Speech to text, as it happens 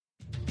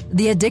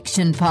The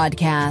Addiction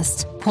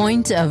Podcast,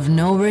 Point of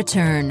No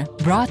Return,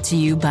 brought to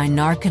you by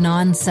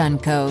Narconon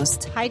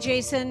Suncoast. Hi,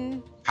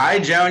 Jason. Hi,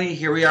 Joni.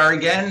 Here we are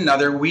again,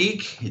 another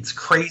week. It's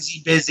crazy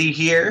busy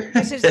here.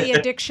 This is the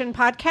Addiction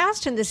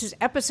Podcast, and this is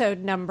episode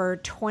number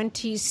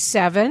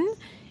 27. Awesome.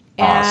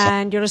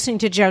 And you're listening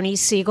to Joni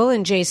Siegel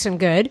and Jason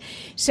Good.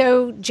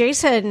 So,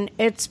 Jason,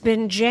 it's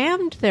been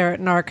jammed there at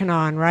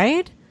Narconon,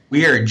 right?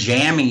 We are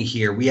jamming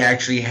here. We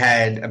actually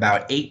had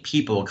about 8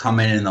 people come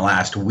in the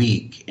last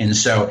week. And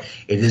so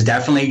it is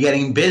definitely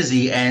getting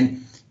busy.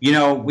 And, you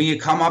know, when you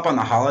come up on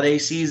the holiday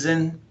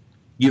season,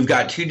 you've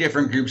got 2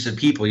 different groups of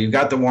people. You've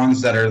got the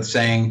ones that are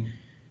saying,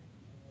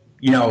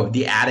 you know,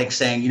 the addicts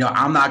saying, you know,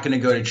 I'm not going to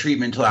go to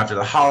treatment until after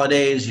the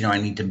holidays. You know,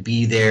 I need to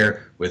be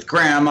there with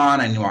grandma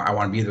and I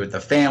want to be there with the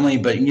family.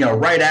 But, you know,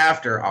 right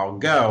after I'll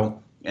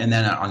go. And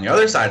then on the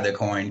other side of the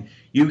coin,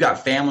 you've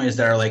got families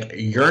that are like,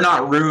 you're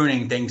not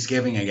ruining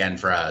Thanksgiving again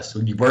for us.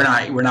 We're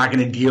not going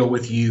to deal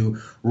with you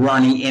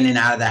running in and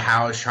out of the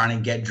house, trying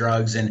to get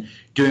drugs and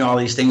doing all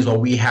these things while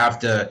we have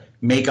to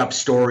make up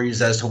stories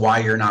as to why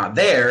you're not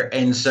there.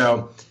 And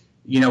so,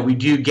 you know, we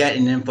do get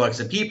an influx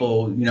of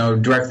people, you know,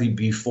 directly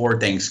before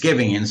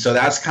Thanksgiving. And so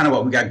that's kind of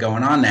what we got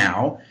going on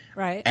now.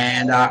 Right.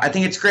 And I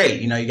think it's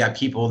great. You know, you got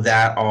people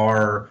that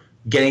are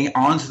getting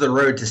onto the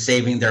road to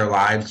saving their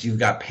lives. You've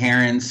got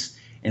parents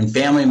and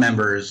family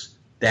members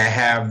that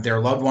have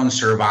their loved one's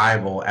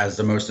survival as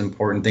the most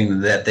important thing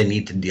that they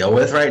need to deal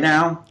with right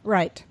now.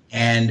 Right.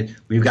 And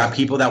we've got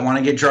people that want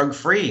to get drug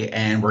free,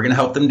 and we're going to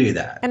help them do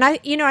that. And I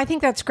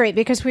think that's great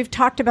because we've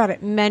talked about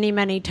it many,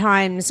 many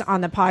times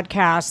on the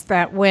podcast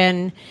that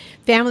when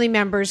family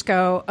members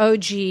go, oh,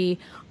 gee,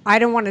 I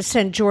don't want to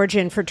send George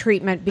in for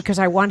treatment because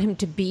I want him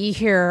to be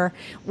here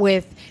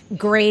with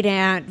great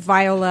aunt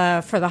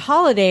Viola for the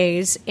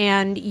holidays.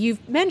 And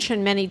you've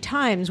mentioned many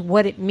times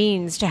what it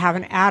means to have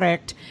an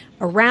addict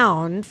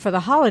around for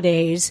the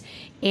holidays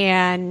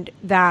and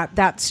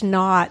that's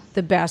not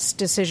the best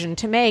decision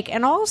to make.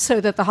 And also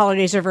that the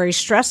holidays are very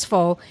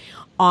stressful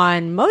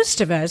on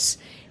most of us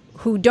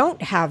who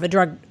don't have a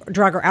drug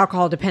or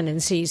alcohol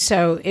dependency.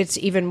 So it's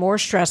even more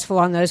stressful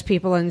on those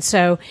people. And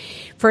so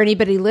for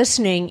anybody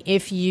listening,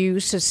 if you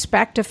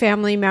suspect a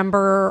family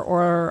member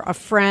or a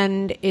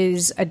friend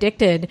is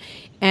addicted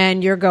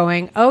and you're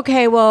going,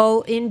 okay,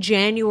 well, in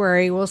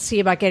January, we'll see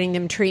about getting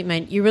them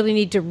treatment, you really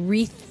need to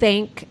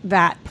rethink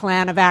that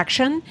plan of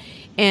action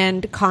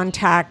and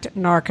contact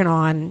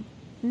Narconon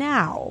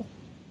now.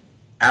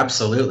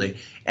 Absolutely.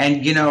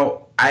 And, you know,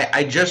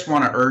 I just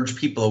want to urge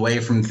people away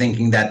from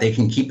thinking that they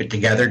can keep it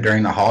together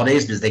during the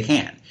holidays because they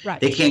can't. Right.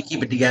 They can't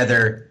keep it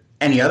together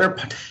any other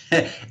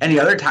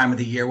time of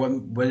the year.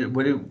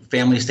 What do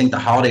families think the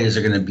holidays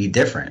are going to be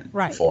different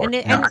right. for? And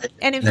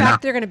in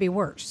fact, they're going to be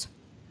worse.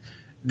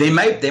 They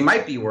might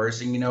be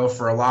worse. And, you know,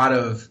 for a lot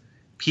of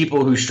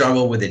people who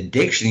struggle with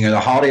addiction, you know,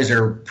 the holidays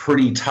are a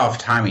pretty tough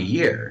time of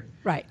year.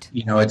 Right.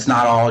 You know, it's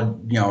not all,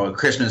 you know,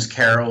 Christmas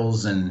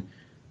carols and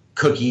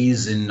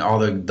cookies and all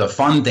the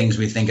fun things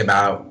we think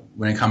about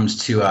when it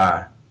comes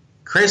to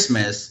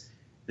Christmas,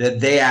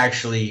 that they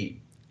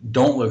actually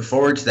don't look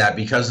forward to that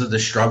because of the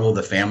struggle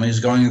the family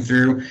is going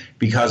through,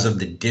 because of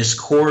the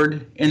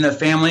discord in the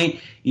family.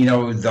 You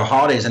know, the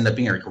holidays end up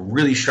being like a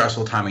really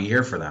stressful time of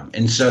year for them.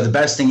 And so the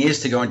best thing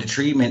is to go into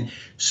treatment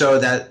so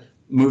that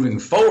moving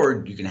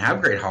forward, you can have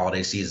great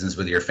holiday seasons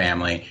with your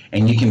family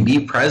and you can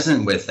be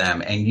present with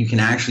them and you can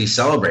actually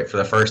celebrate for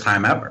the first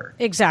time ever.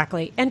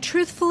 Exactly. And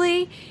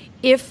truthfully,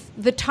 if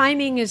the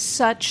timing is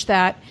such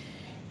that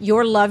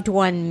your loved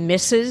one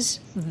misses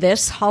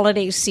this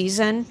holiday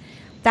season,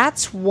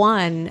 that's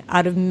one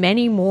out of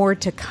many more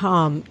to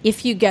come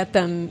if you get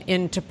them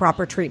into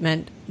proper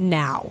treatment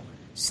now.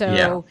 So,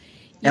 yeah.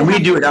 And we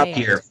do it up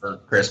here for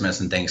Christmas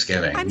and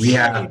Thanksgiving. I'm we sure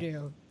have you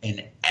do.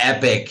 An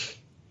epic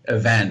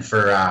event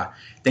for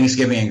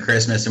Thanksgiving and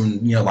Christmas,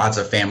 and you know, lots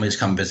of families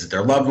come visit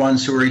their loved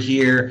ones who are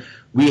here.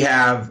 We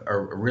have a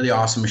really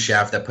awesome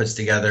chef that puts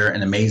together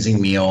an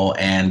amazing meal,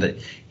 and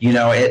you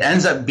know, it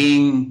ends up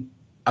being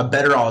a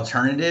better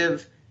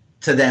alternative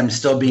to them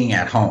still being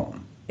at home.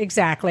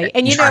 Exactly.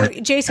 And, you know,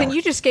 Jason,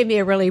 you just gave me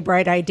a really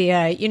bright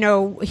idea. You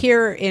know,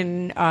 here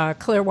in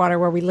Clearwater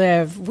where we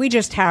live, we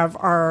just have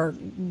our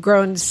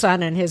grown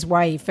son and his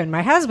wife and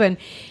my husband.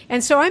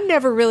 And so I'm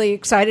never really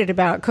excited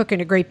about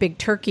cooking a great big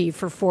turkey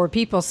for 4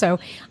 people. So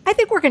I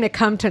think we're going to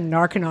come to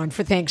Narconon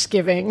for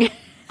Thanksgiving.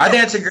 I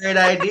think that's a great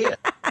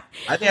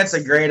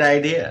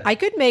idea. I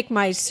could make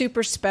my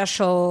super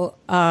special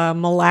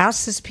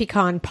molasses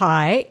pecan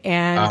pie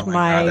and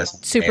my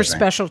super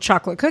special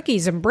chocolate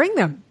cookies and bring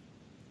them.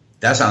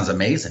 That sounds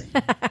amazing.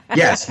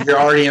 Yes, you're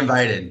already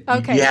invited.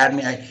 Okay. You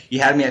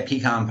had me at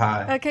pecan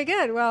pie. Okay,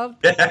 good. Well,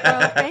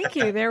 thank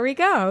you. There we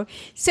go.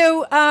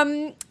 So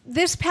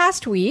this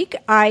past week,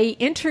 I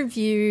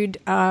interviewed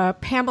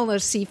Pamela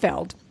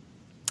Seefeld.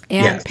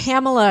 And yes.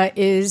 Pamela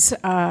is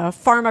a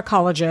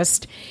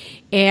pharmacologist.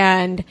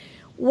 And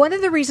one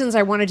of the reasons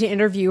I wanted to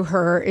interview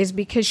her is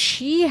because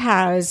she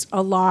has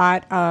a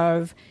lot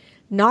of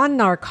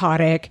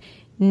non-narcotic,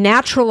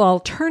 natural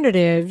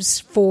alternatives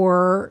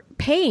for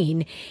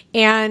pain.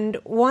 And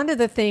one of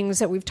the things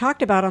that we've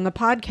talked about on the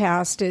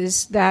podcast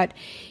is that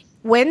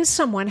when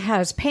someone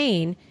has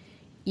pain,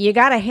 you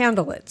got to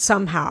handle it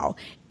somehow.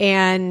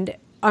 And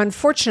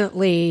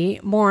unfortunately,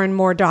 more and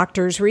more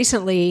doctors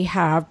recently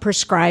have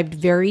prescribed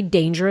very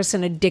dangerous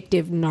and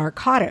addictive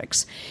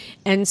narcotics.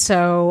 And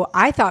so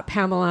I thought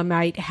Pamela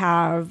might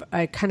have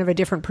a kind of a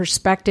different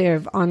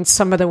perspective on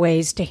some of the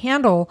ways to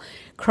handle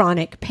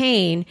chronic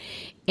pain.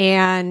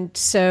 And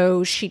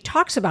so she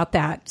talks about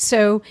that.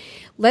 So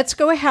let's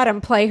go ahead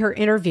and play her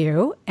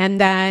interview, and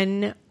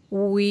then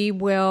we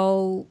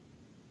will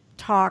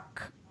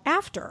talk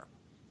after.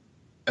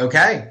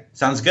 Okay,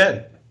 sounds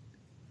good.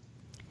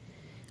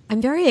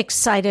 I'm very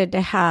excited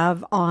to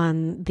have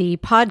on the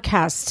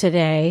podcast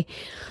today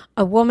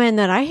a woman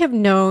that I have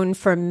known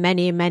for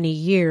many, many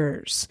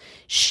years.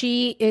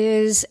 She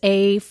is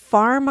a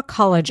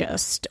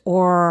pharmacologist,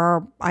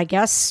 or I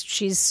guess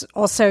she's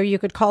also, you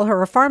could call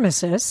her a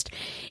pharmacist,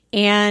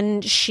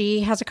 and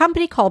she has a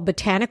company called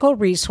Botanical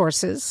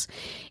Resources,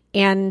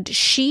 and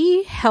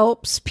she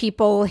helps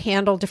people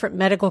handle different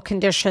medical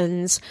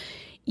conditions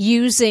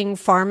using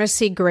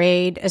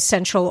pharmacy-grade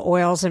essential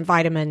oils and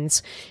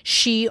vitamins.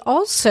 She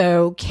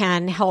also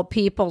can help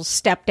people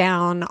step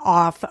down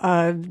off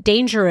of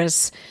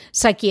dangerous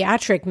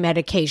psychiatric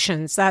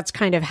medications. That's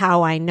kind of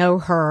how I know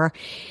her,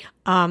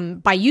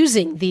 by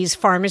using these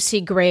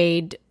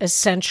pharmacy-grade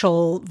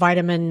essential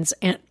vitamins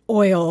and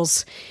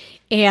oils.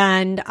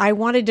 And I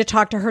wanted to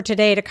talk to her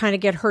today to kind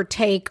of get her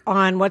take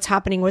on what's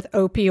happening with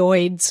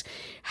opioids,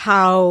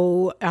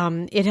 how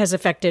it has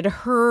affected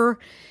her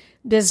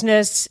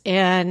business,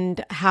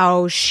 and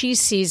how she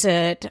sees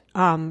it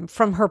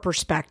from her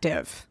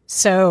perspective.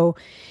 So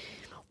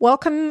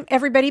welcome,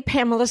 everybody.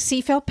 Pamela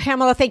Seefeld.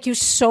 Pamela, thank you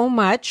so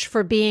much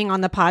for being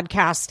on the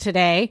podcast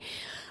today.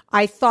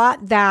 I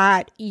thought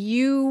that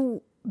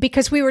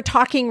because we were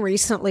talking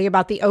recently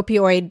about the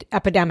opioid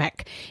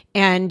epidemic,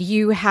 and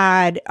you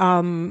had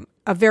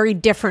a very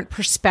different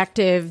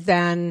perspective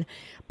than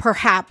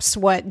perhaps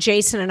what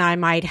Jason and I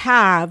might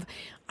have,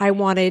 I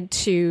wanted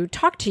to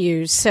talk to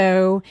you.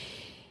 So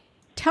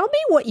tell me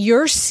what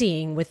you're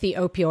seeing with the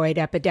opioid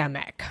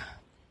epidemic.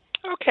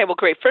 Okay, well,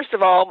 great. First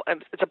of all,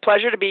 it's a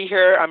pleasure to be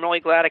here. I'm really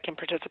glad I can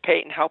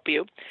participate and help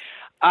you.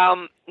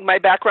 My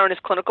background is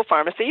clinical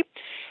pharmacy,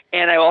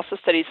 and I also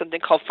studied something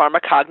called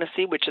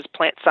pharmacognosy, which is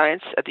plant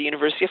science at the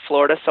University of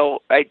Florida.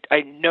 So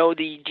I know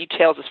the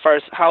details as far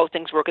as how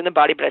things work in the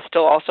body, but I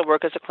still also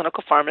work as a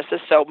clinical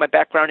pharmacist, so my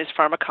background is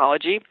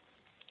pharmacology.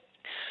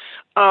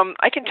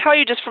 I can tell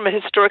you just from a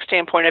historic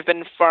standpoint, I've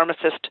been a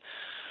pharmacist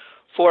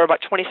for about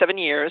 27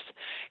 years.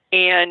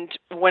 And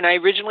when I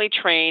originally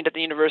trained at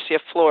the University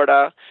of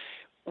Florida,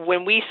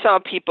 when we saw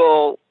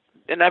people,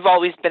 and I've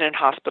always been in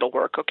hospital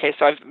work, okay,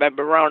 so I've been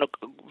around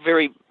a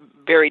very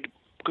varied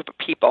group of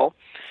people,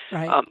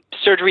 right.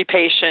 Surgery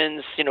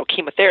patients,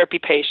 chemotherapy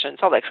patients,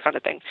 all that kind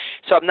of thing.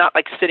 So I'm not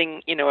like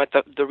sitting, at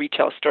the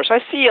retail store. So I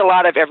see a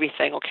lot of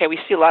everything, okay? We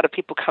see a lot of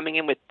people coming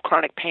in with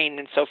chronic pain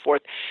and so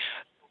forth.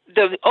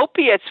 The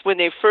opiates, when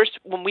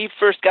we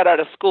first got out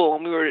of school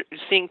and we were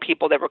seeing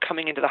people that were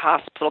coming into the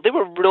hospital, they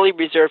were really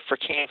reserved for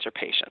cancer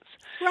patients.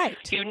 Right.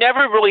 You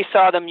never really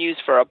saw them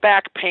used for a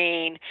back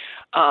pain,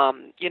 a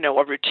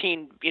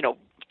routine,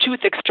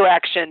 tooth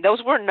extraction.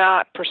 Those were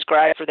not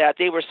prescribed for that.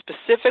 They were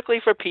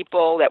specifically for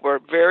people that were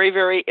very,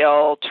 very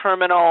ill,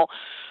 terminal,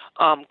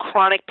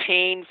 chronic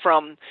pain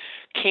from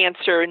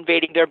cancer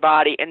invading their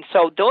body. And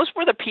so those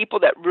were the people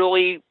that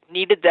really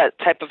needed that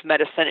type of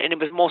medicine, and it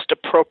was most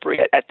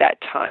appropriate at that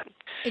time.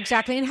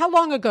 Exactly. And how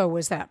long ago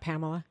was that,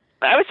 Pamela?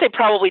 I would say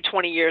probably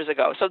 20 years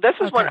ago. So this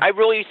is when I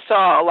really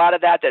saw a lot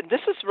of that. This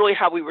is really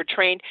how we were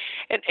trained.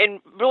 And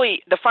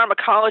really the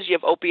pharmacology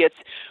of opiates,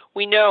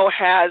 we know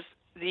has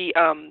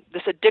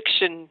this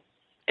addiction,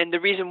 and the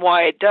reason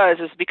why it does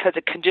is because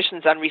it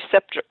conditions on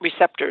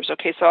receptors.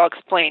 Okay, so I'll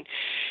explain.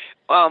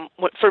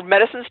 For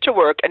medicines to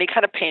work, any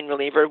kind of pain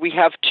reliever, we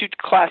have two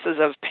classes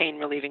of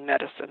pain-relieving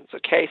medicines,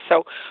 okay?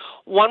 So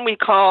one we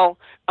call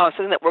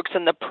something that works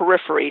in the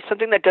periphery,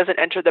 something that doesn't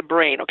enter the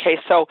brain, okay?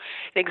 So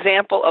an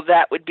example of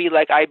that would be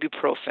like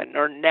ibuprofen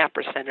or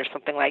naproxen or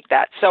something like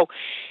that. So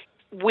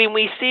when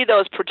we see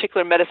those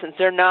particular medicines,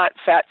 they're not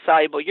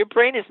fat-soluble. Your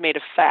brain is made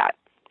of fat,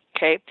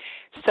 okay?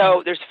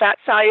 So there's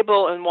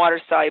fat-soluble and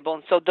water-soluble,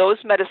 and so those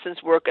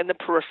medicines work in the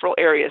peripheral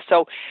area.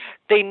 So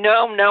they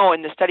know,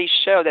 and the studies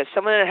show that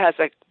someone that has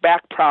like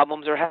back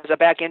problems or has a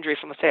back injury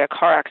from, let's say, a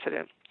car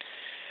accident,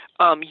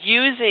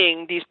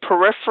 using these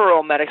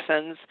peripheral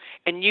medicines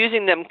and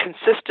using them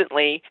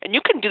consistently, and you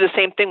can do the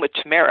same thing with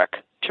turmeric.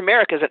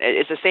 Turmeric is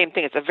the same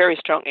thing. It's a very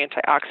strong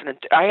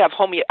antioxidant. I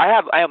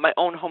have my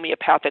own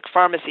homeopathic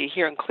pharmacy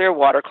here in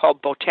Clearwater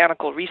called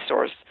Botanical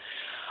Resource,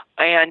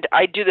 and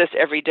I do this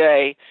every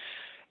day.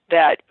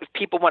 That if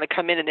people want to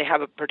come in and they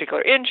have a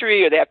particular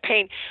injury or they have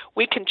pain,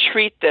 we can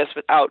treat this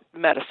without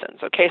medicines.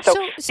 Okay, so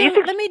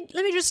let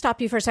me just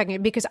stop you for a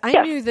second, because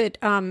I knew that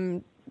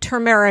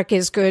turmeric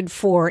is good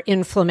for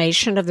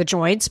inflammation of the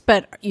joints,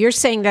 but you're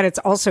saying that it's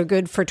also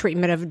good for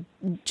treatment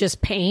of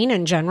just pain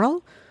in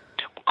general?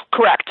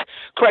 Correct,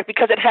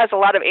 because it has a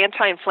lot of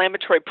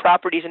anti-inflammatory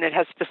properties, and it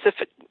has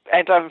specific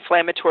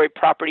anti-inflammatory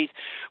properties,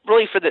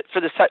 really for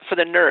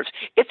the nerves.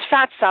 It's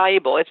fat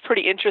soluble. It's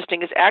pretty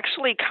interesting. It's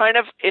actually kind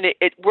of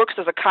it works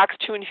as a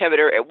COX-2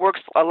 inhibitor. It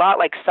works a lot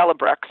like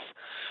Celebrex,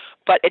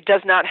 but it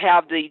does not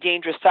have the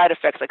dangerous side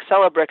effects. Like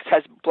Celebrex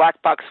has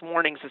black box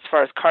warnings as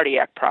far as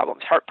cardiac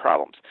problems, heart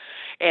problems.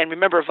 And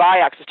remember,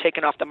 Vioxx was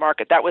taken off the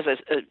market. That was a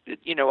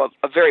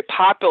very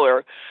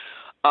popular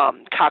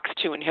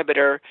COX-2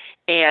 inhibitor,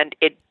 and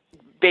it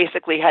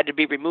basically had to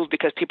be removed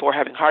because people were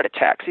having heart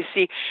attacks. You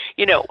see,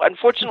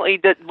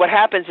 unfortunately, what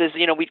happens is,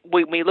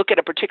 we look at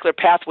a particular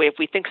pathway. If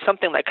we think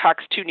something like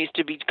COX-2 needs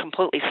to be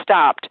completely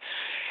stopped,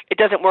 it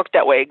doesn't work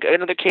that way.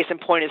 Another case in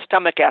point is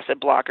stomach acid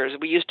blockers.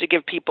 We used to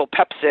give people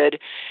Pepcid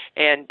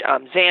and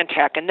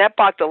Zantac, and that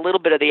blocked a little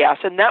bit of the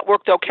acid, and that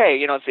worked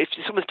okay. If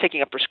someone's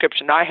taking a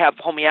prescription, I have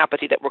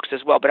homeopathy that works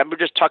as well, but we're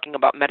just talking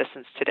about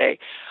medicines today.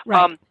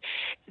 Right.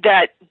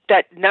 That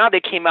now they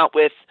came out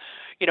with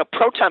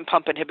proton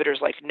pump inhibitors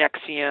like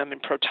Nexium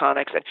and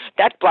Protonix, and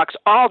that blocks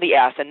all the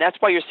acid. And that's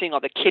why you're seeing all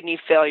the kidney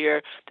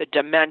failure, the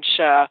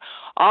dementia.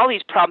 All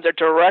these problems are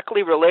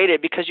directly related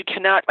because you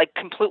cannot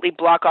completely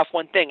block off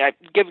one thing. I've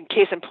given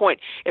case in point.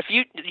 If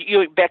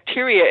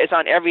bacteria is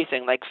on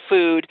everything, like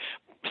food,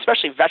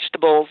 especially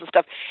vegetables and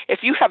stuff.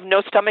 If you have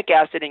no stomach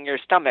acid in your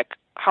stomach,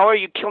 how are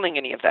you killing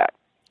any of that?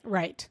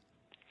 Right.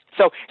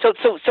 So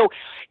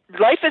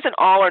life isn't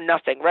all or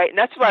nothing, right? And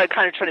that's what I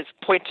kind of try to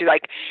point to,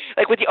 like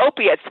with the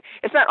opiates,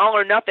 it's not all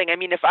or nothing. I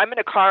mean, if I'm in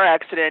a car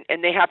accident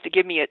and they have to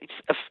give me a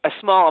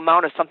small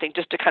amount of something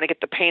just to kind of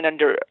get the pain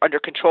under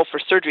control for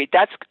surgery,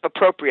 that's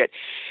appropriate.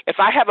 If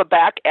I have a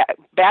back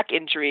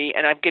injury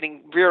and I'm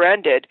getting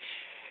rear-ended,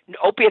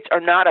 opiates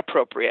are not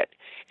appropriate.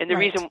 And the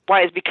reason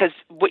why is because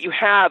what you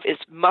have is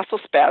muscle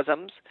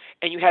spasms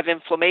and you have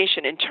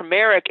inflammation. And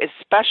turmeric is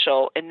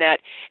special in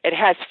that it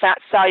has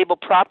fat-soluble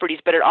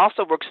properties, but it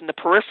also works in the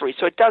periphery.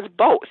 So it does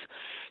both.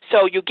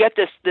 So you get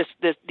this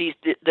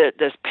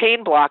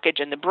pain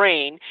blockage in the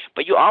brain,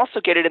 but you also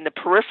get it in the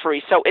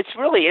periphery. So it's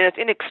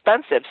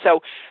inexpensive.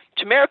 So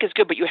turmeric is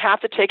good, but you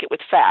have to take it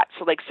with fat.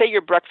 So say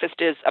your breakfast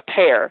is a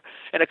pear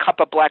and a cup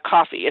of black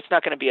coffee. It's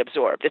not going to be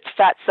absorbed. It's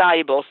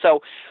fat-soluble.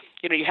 So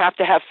you have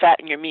to have fat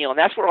in your meal. And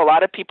that's where a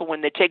lot of people, when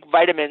they take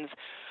vitamins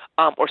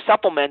or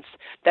supplements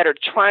that are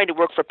trying to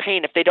work for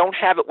pain, if they don't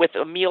have it with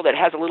a meal that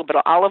has a little bit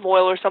of olive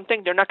oil or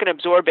something, they're not going to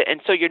absorb it, and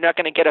so you're not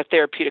going to get a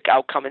therapeutic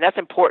outcome. And that's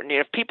important.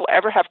 If people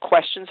ever have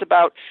questions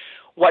about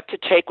what to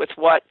take with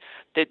what,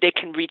 they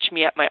can reach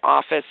me at my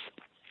office,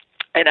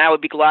 and I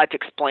would be glad to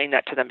explain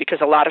that to them, because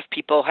a lot of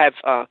people have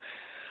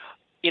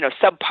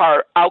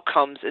subpar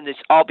outcomes, and it's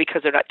all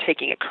because they're not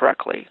taking it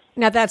correctly.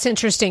 Now, that's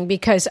interesting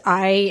because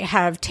I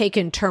have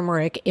taken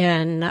turmeric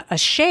in a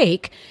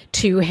shake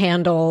to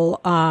handle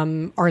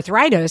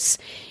arthritis,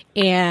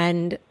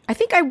 and I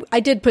think I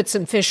did put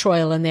some fish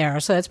oil in there,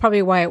 so that's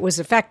probably why it was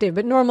effective.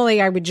 But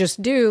normally I would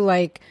just do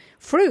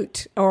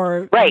fruit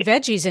or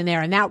veggies in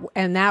there, and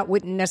that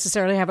wouldn't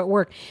necessarily have it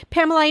work.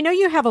 Pamela, I know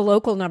you have a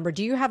local number.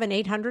 Do you have an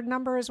 800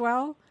 number as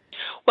well?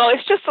 Well,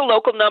 it's just a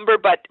local number,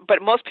 but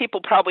most people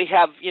probably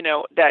have,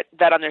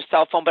 that on their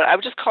cell phone. But I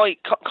would just call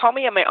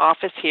me at my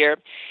office here.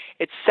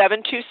 It's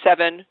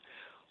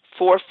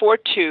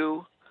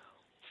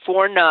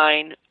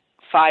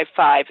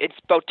 727-442-4955. It's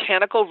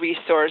Botanical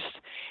Resource,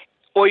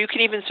 or you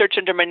can even search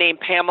under my name,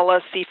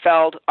 Pamela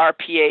Seefeld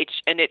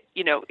RPH, and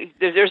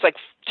there's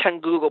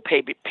 10 Google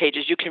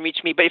pages. You can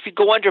reach me. But if you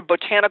go under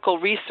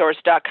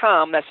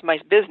botanicalresource.com, that's my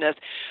business,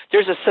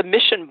 there's a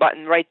submission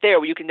button right there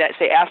where you can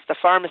say Ask the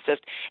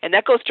Pharmacist, and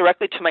that goes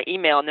directly to my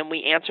email, and then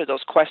we answer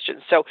those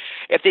questions. So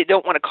if they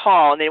don't want to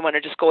call and they want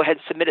to just go ahead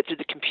and submit it through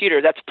the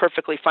computer, that's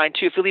perfectly fine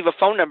too. If you leave a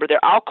phone number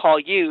there, I'll call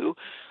you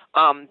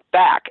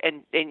back,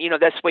 and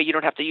that's the way you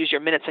don't have to use your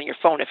minutes on your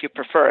phone if you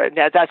prefer. And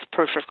that's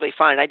perfectly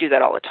fine. I do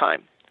that all the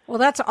time. Well,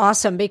 that's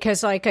awesome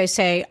because, like I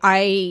say,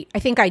 I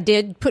think I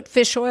did put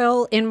fish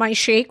oil in my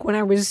shake when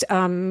I was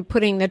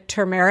putting the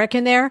turmeric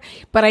in there,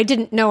 but I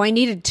didn't know I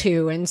needed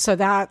to, and so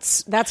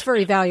that's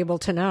very valuable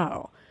to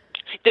know.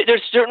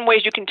 There's certain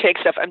ways you can take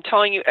stuff. I'm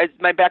telling you,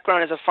 my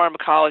background as a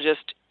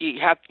pharmacologist,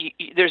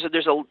 there's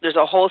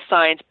a whole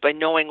science by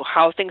knowing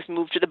how things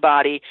move to the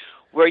body,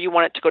 where you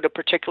want it to go to a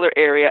particular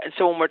area. And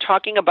so when we're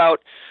talking about,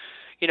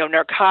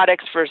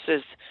 narcotics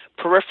versus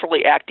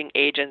peripherally acting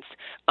agents,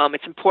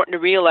 it's important to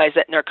realize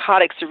that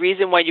narcotics, the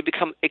reason why it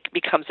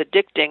becomes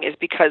addicting is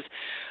because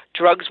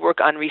drugs work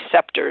on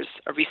receptors.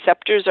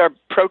 Receptors are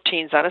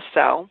proteins on a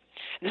cell.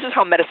 This is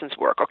how medicines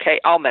work,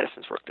 okay? All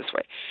medicines work this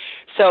way.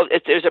 So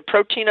if there's a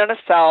protein on a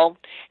cell,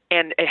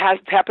 and it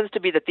happens to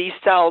be that these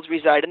cells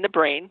reside in the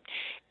brain,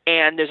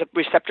 and there's a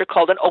receptor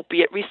called an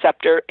opiate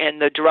receptor,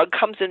 and the drug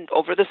comes in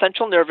over the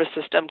central nervous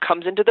system,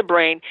 comes into the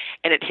brain,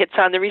 and it hits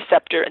on the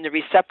receptor, and the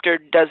receptor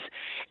does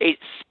a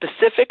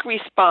specific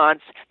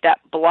response that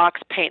blocks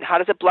pain. How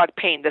does it block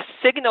pain? The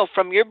signal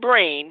from your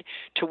brain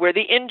to where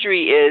the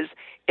injury is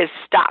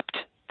stopped.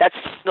 That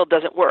signal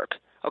doesn't work.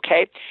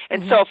 Okay?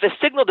 And so if the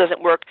signal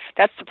doesn't work,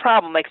 that's the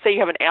problem. Like say you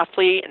have an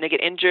athlete and they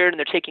get injured and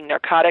they're taking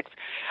narcotics,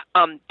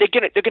 they're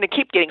gonna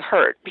keep getting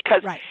hurt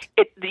because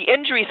the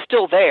injury is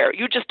still there.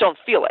 You just don't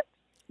feel it.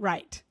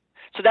 Right.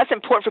 So that's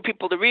important for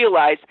people to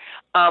realize.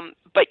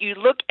 But you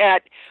look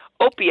at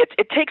opiates,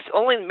 it takes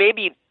only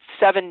maybe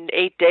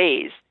 7-8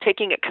 days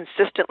taking it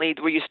consistently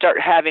where you start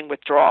having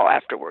withdrawal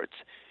afterwards.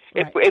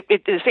 Right.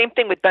 The same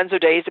thing with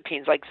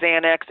benzodiazepines like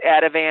Xanax,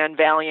 Ativan,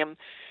 Valium,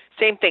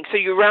 same thing. So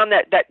you're around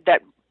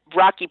that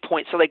rocky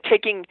point. So like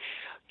taking,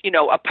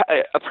 a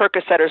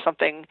Percocet or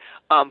something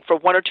for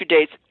 1 or 2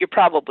 days, you're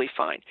probably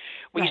fine.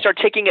 When you start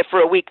taking it for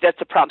a week, that's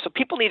the problem. So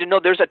people need to know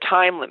there's a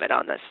time limit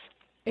on this.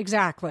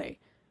 Exactly.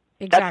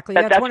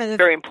 That's one of the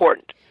very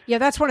important. Yeah,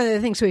 that's one of the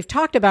things we've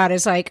talked about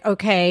is like,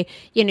 okay,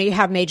 you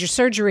have major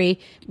surgery,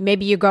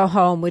 maybe you go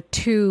home with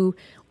 2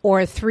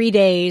 or 3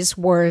 days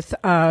worth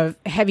of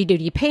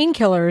heavy-duty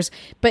painkillers,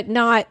 but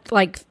not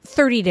like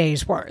 30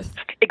 days worth.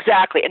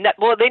 Exactly. And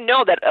they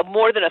know that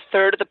more than a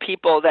third of the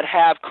people that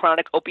have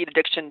chronic opiate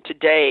addiction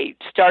today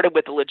started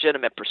with a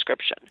legitimate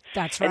prescription.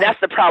 That's right. And that's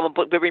the problem.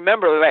 But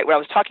remember, right, when I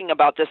was talking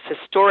about this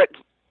historic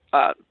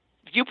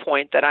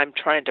viewpoint that I'm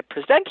trying to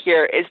present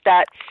here is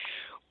that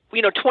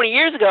 20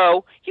 years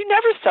ago, you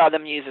never saw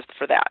them use it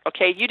for that.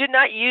 Okay, you did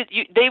not use.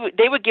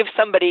 They would give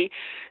somebody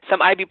some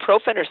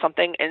ibuprofen or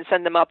something and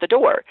send them out the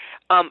door.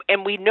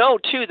 And we know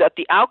too that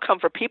the outcome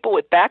for people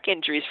with back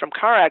injuries from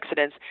car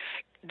accidents,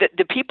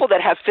 the people that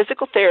have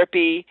physical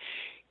therapy,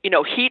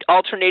 heat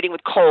alternating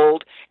with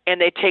cold, and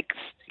they take,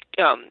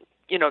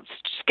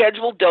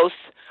 scheduled dose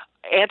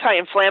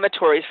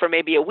anti-inflammatories for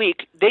maybe a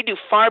week, they do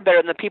far better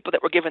than the people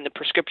that were given the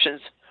prescriptions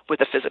with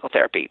the physical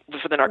therapy,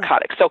 for the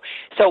narcotics. Right.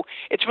 So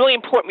it's really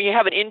important when you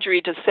have an injury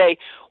to say,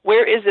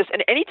 where is this?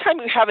 And anytime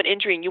you have an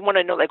injury and you want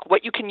to know like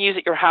what you can use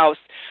at your house,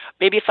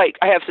 maybe if I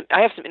have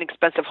some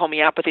inexpensive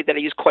homeopathy that I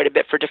use quite a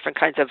bit for different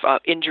kinds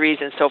of injuries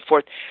and so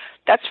forth,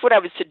 that's what I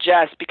would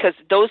suggest because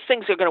those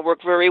things are going to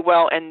work very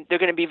well and they're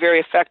going to be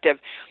very effective.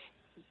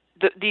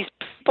 These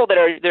people that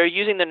are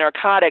using the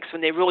narcotics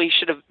when they really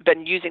should have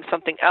been using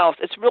something else,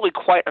 it's really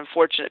quite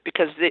unfortunate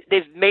because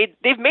they've made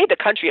the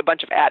country a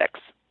bunch of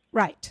addicts.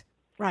 Right.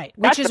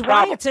 Which is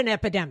why it's an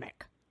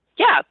epidemic.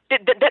 Yeah,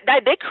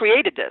 they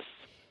created this.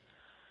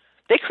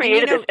 They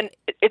created this,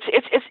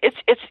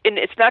 and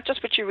it's not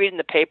just what you read in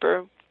the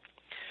paper.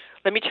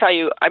 Let me tell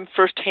you, I'm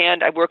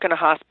firsthand. I work in a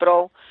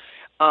hospital.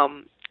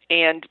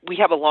 And we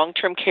have a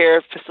long-term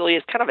care facility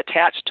that's kind of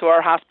attached to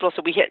our hospital.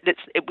 So we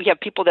have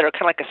people that are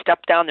kind of like a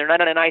step down. They're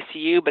not in an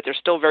ICU, but they're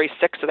still very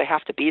sick, so they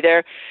have to be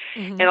there.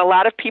 Mm-hmm. And a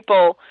lot of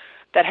people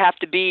that have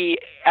to be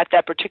at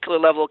that particular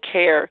level of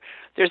care,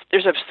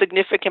 there's a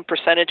significant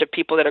percentage of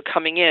people that are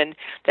coming in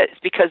that's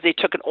because they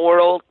took an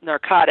oral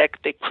narcotic,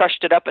 they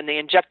crushed it up, and they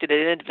injected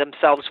it into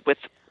themselves with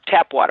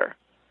tap water.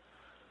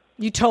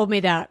 You told me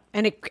that,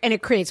 and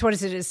it creates, what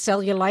is it,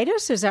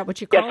 cellulitis? Is that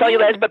what you call it? Yeah,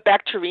 cellulitis, but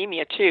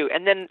bacteremia too.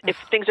 And then if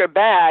things are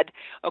bad,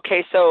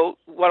 okay, so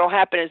what will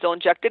happen is they'll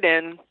inject it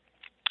in,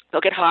 they'll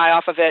get high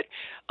off of it,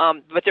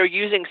 but they're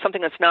using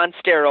something that's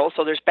non-sterile,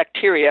 so there's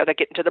bacteria that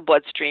get into the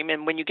bloodstream,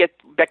 and when you get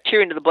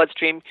bacteria into the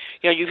bloodstream,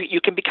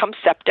 you can become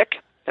septic.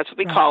 That's what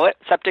we call it,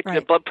 septic. Right.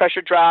 The blood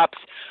pressure drops,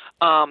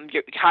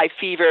 your high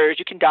fevers,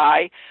 you can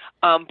die.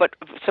 But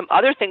some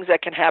other things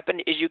that can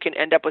happen is you can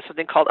end up with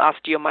something called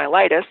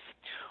osteomyelitis,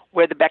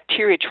 where the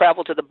bacteria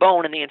travel to the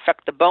bone and they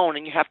infect the bone,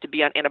 and you have to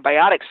be on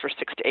antibiotics for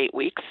 6 to 8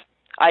 weeks,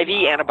 IV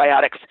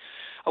antibiotics.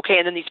 Okay,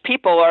 and then these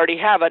people already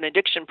have an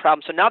addiction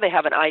problem, so now they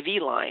have an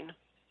IV line.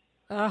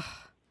 Ugh.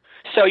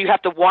 So you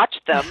have to watch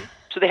them.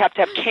 So they have to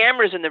have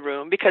cameras in the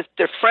room because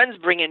their friends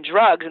bring in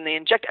drugs and they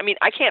inject. I mean,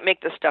 I can't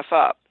make this stuff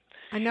up.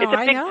 I know. It's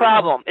a big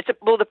problem.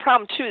 The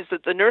problem too is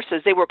that the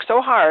nurses, they work so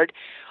hard,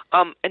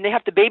 and they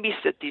have to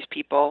babysit these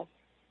people,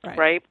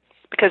 right?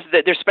 Because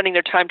they're spending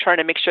their time trying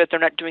to make sure that they're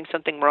not doing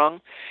something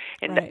wrong,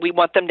 and that we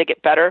want them to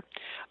get better.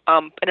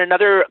 And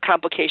another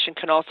complication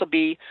can also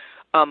be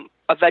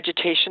a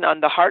vegetation on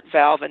the heart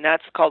valve, and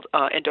that's called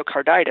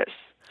endocarditis.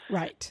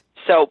 Right.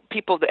 So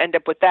people that end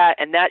up with that,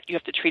 and that you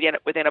have to treat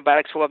with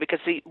antibiotics for a while because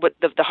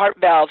the heart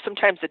valve,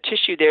 sometimes the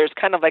tissue there is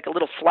kind of like a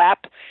little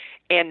flap,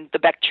 and the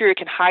bacteria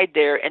can hide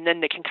there, and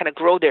then they can kind of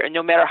grow there. And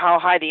no matter how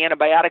high the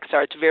antibiotics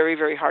are, it's very,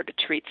 very hard to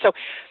treat. So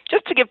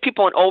just to give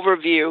people an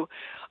overview,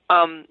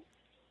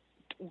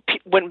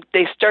 when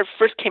they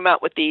first came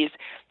out with these,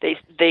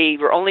 they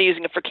were only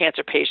using it for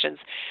cancer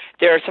patients.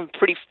 There are some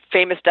pretty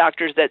famous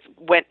doctors that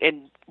went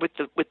in with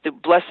the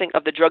blessing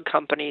of the drug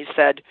companies,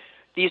 said,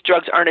 these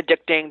drugs aren't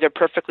addicting, they're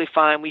perfectly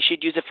fine, we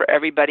should use it for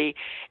everybody.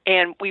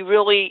 And we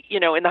really, in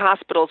the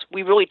hospitals,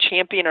 we really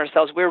champion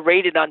ourselves. We're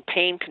rated on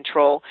pain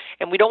control,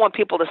 and we don't want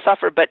people to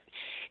suffer. But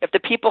if the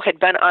people had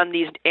been on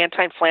these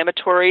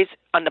anti-inflammatories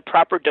on the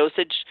proper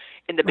dosage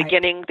in the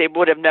beginning, they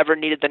would have never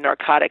needed the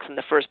narcotics in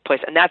the first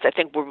place. And that's, I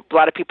think, where a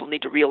lot of people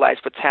need to realize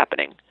what's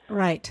happening.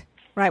 Right.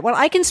 Right. Well,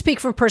 I can speak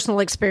from personal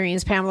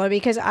experience, Pamela,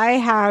 because I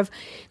have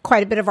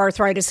quite a bit of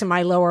arthritis in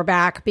my lower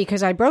back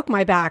because I broke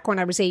my back when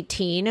I was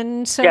 18.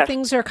 And so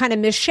things are kind of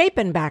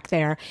misshapen back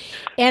there.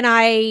 And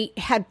I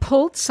had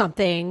pulled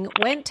something,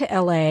 went to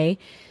LA,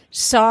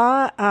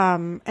 saw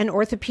an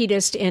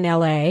orthopedist in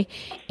LA,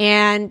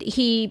 and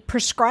he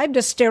prescribed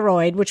a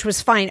steroid, which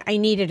was fine. I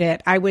needed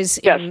it. I was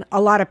in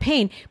a lot of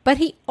pain. But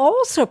he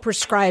also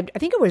prescribed, I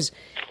think it was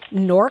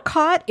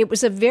Norcot. It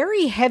was a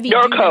very heavy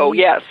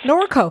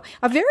Norco,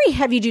 a very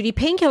heavy duty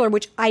painkiller,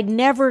 which I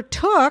never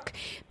took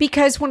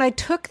because when I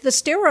took the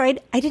steroid,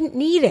 I didn't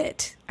need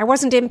it. I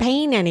wasn't in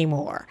pain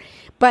anymore.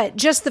 But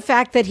just the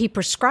fact that he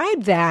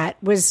prescribed that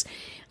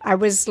I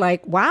was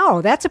like, wow,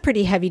 that's a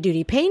pretty heavy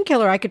duty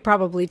painkiller. I could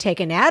probably take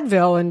an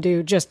Advil and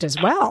do just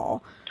as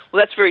well.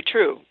 Well, that's very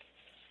true.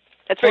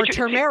 That's very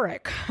true.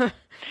 Turmeric.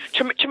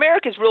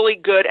 Turmeric is really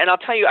good, and I'll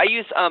tell you, I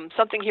use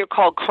something here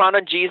called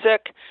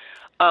chronogesic.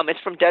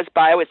 It's from Des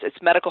Bio.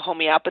 It's medical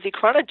homeopathy.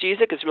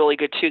 Chronogesic is really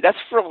good, too. That's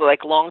for,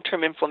 like,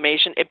 long-term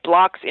inflammation. It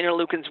blocks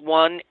interleukins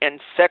 1 and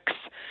 6,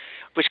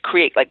 which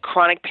create, like,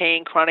 chronic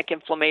pain, chronic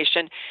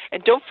inflammation.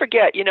 And don't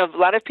forget, a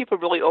lot of people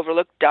really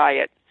overlook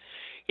diet.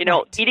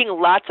 Eating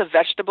lots of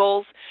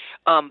vegetables,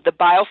 the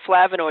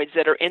bioflavonoids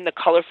that are in the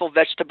colorful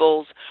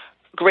vegetables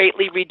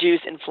greatly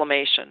reduce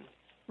inflammation.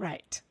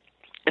 Right.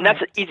 And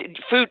that's easy.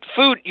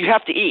 Food you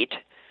have to eat.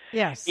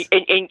 Yes.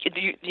 And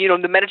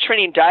the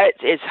Mediterranean diet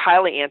is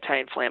highly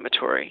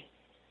anti-inflammatory.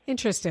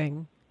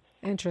 Interesting.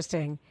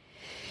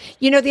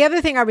 The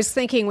other thing I was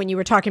thinking when you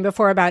were talking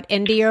before about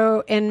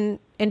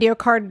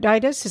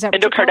endocarditis, is that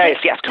what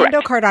endocarditis? Yes, correct.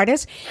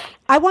 Endocarditis.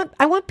 I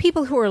want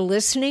people who are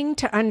listening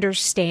to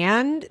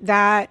understand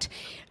that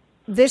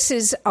this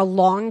is a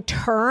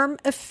long-term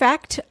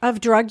effect of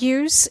drug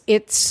use.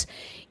 It's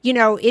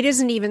it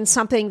isn't even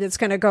something that's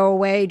going to go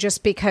away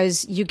just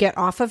because you get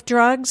off of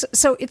drugs.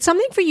 So it's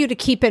something for you to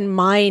keep in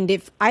mind.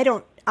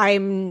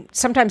 I'm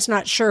sometimes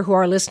not sure who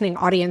our listening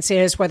audience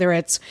is, whether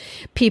it's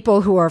people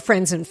who are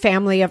friends and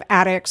family of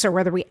addicts or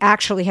whether we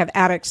actually have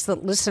addicts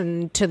that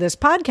listen to this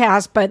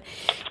podcast, but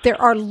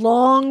there are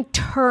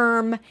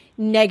long-term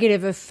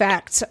negative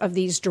effects of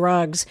these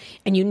drugs,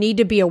 and you need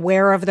to be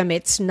aware of them.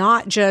 It's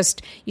not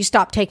just you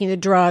stop taking the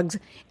drugs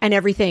and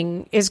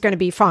everything is going to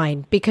be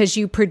fine, because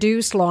you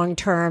produce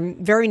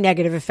long-term very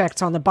negative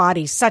effects on the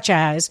body, such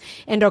as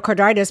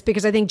endocarditis,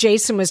 because I think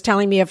Jason was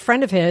telling me a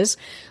friend of his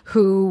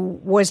who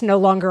was no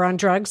longer on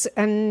drugs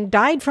and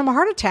died from a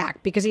heart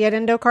attack because he had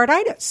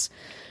endocarditis.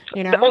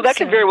 Oh, that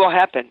can very well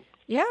happen.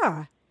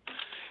 Yeah.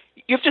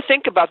 You have to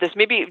think about this.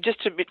 Maybe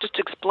just to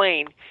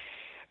explain,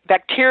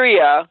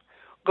 bacteria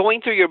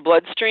going through your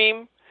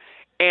bloodstream,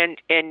 and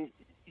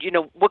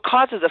what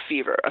causes a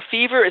fever? A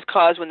fever is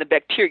caused when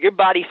your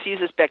body sees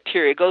this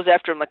bacteria, it goes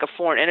after them like a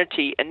foreign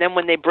entity, and then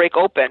when they break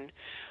open,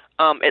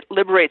 it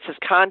liberates its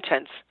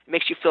contents,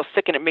 makes you feel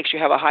sick, and it makes you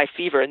have a high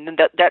fever. And then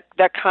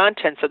that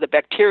contents of the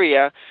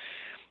bacteria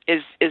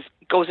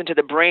goes into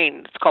the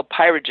brain. It's called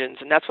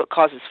pyrogens, and that's what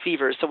causes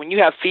fever. So when you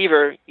have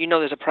fever,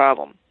 there's a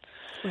problem.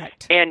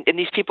 Right. And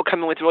these people come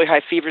in with really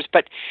high fevers,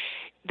 but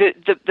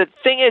the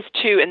thing is,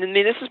 too, and then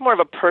this is more of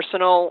a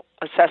personal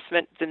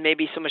assessment than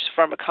maybe so much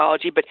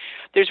pharmacology, but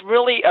there's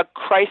really a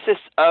crisis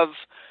of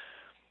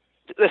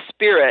the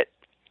spirit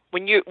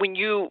when you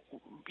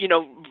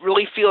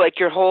really feel like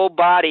your whole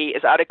body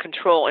is out of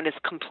control and is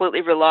completely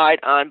relied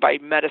on by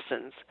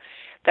medicines.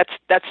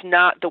 That's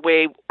not the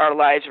way our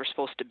lives are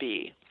supposed to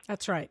be.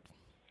 That's right.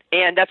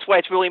 And that's why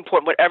it's really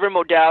important, whatever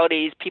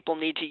modalities people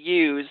need to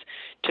use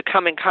to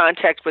come in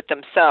contact with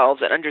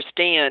themselves and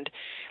understand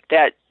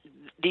that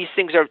these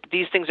things are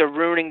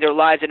ruining their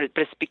lives, but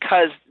it's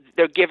because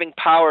they're giving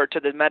power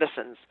to the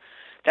medicines.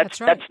 That's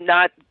right.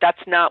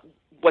 That's not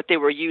what they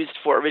were used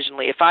for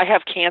originally. If I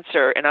have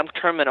cancer and I'm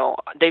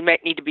terminal, they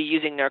might need to be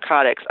using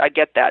narcotics. I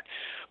get that,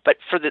 but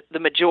for the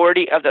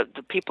majority of the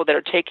people that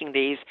are taking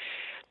these,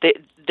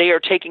 they are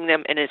taking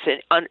them, and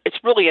it's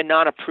really a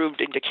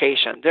non-approved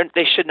indication.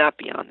 They should not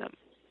be on them.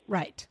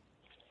 Right.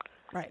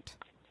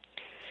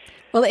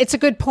 Well, it's a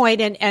good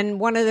point, and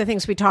one of the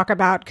things we talk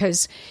about,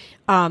 because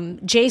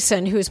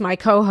Jason, who's my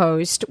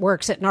co-host,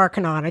 works at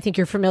Narconon. I think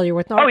you're familiar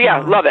with Narconon. Oh yeah,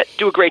 love it.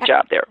 Do a great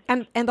job there.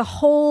 And the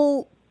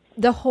whole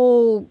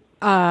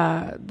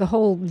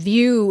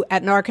view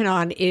at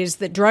Narconon is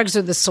that drugs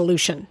are the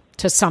solution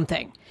to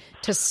something,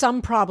 to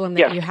some problem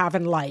that you have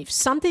in life,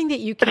 something that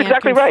you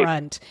can't confront.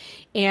 Right.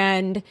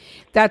 And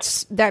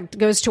that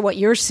goes to what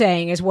you're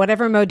saying, is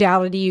whatever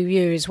modality you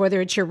use, whether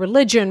it's your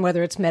religion,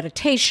 whether it's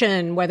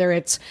meditation, whether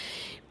it's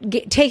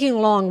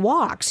taking long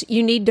walks,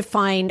 you need to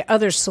find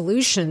other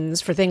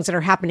solutions for things that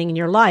are happening in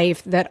your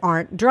life that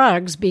aren't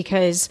drugs,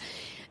 because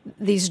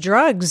these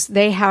drugs,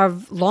 they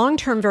have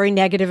long-term very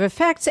negative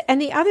effects.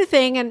 And the other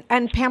thing,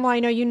 and Pamela,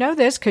 I know you know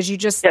this because you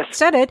just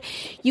said it,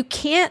 you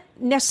can't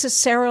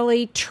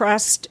necessarily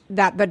trust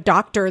that the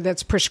doctor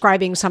that's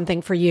prescribing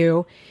something for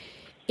you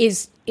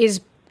is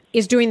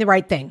doing the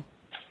right thing.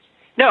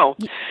 No.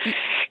 And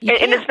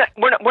it's not,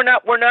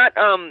 we're not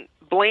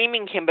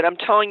blaming him, but I'm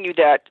telling you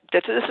that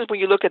this is when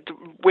you look at the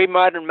way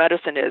modern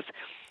medicine is.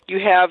 You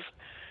have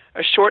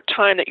a short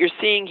time that you're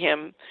seeing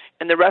him,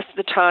 and the rest of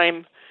the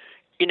time,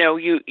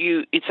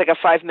 it's like a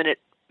 5-minute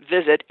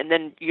visit, and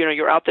then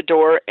you're out the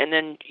door, and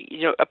then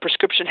a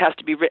prescription has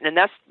to be written, and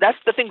that's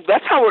the thing.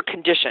 That's how we're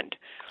conditioned.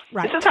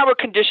 Right. This is how we're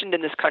conditioned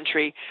in this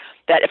country,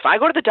 that if I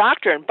go to the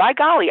doctor, and by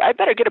golly, I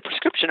better get a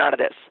prescription out of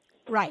this.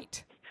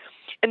 Right.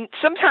 And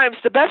sometimes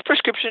the best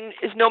prescription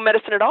is no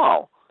medicine at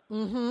all.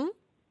 Mm-hmm.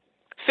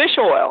 Fish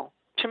oil,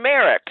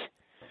 turmeric,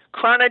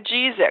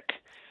 chronogesic,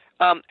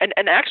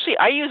 and actually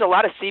I use a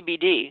lot of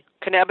CBD,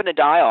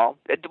 cannabidiol,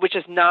 which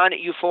is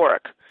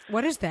non-euphoric.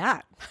 What is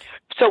that?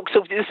 So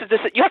this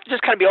you have to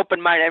just kind of be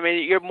open-minded. I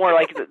mean, you're more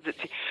like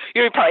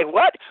you're probably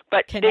what?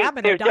 But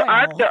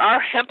there are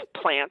hemp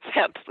plants.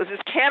 Hemp. This is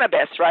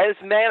cannabis, right? It's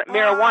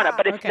marijuana,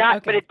 but it's not.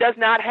 Okay. But it does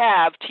not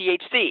have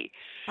THC.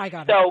 I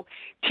got it. So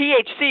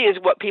THC is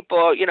what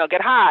people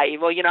get high.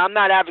 Well, I'm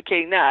not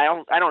advocating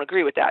that. I don't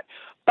agree with that.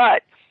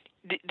 But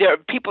there are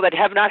people that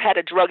have not had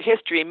a drug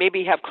history and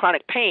maybe have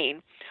chronic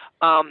pain.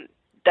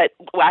 That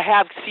I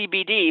have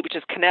CBD, which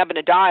is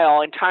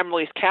cannabidiol, in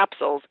time-release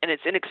capsules, and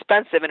it's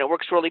inexpensive and it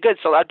works really good.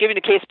 So I'll give you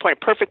a case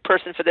point. Perfect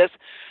person for this.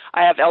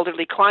 I have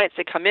elderly clients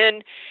that come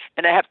in,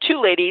 and I have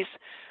 2 ladies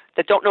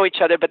that don't know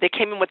each other, but they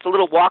came in with the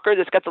little walker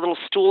that's got the little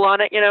stool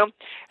on it, and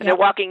they're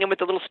walking in with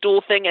the little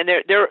stool thing, and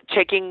they're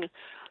taking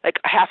like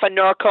half a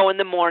narco in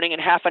the morning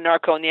and half a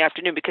narco in the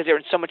afternoon because they're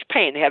in so much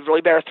pain. They have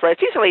really bad arthritis.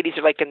 These ladies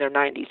are like in their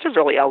 90s. They're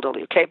really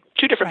elderly. Okay,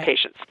 2 different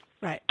patients.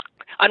 Right.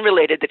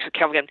 Unrelated.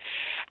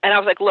 And I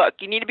was like, look,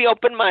 you need to be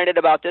open-minded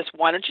about this.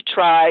 Why don't you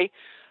try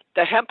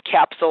the hemp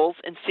capsules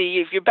and see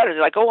if you're better?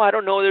 They're like, oh, I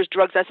don't know. There's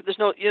drugs. I said, there's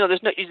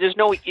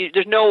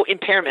no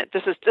impairment.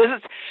 This is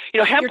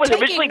hemp was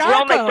originally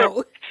grown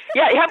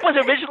hemp was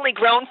originally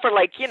grown for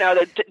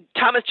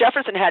Thomas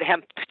Jefferson had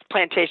hemp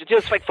plantations. It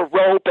was like for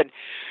rope and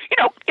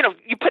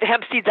you put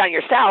hemp seeds on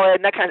your salad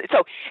and that kind of.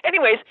 So,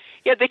 anyways,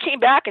 they came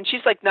back and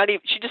she's like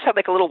she just had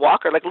like a little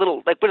walker, like the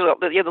little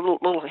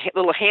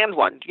hand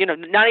one,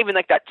 not even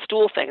like that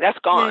stool thing. That's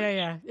gone.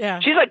 Yeah.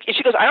 She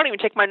goes, I don't even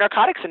take my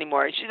narcotics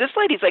anymore. And this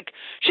lady's like,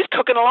 she's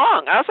cooking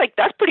along. I was like,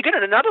 that's pretty good.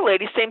 And another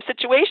lady, same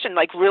situation,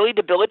 like really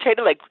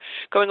debilitated, like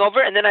going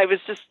over. And then I was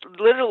just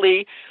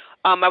literally.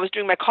 I was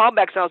doing my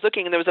callbacks and I was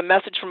looking, and there was a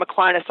message from a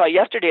client I saw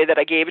yesterday that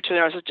I gave it to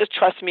them. I said, just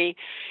trust me.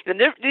 And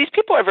these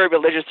people are very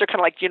religious. They're kind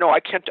of like,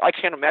 I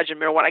can't imagine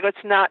marijuana. I go, it's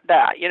not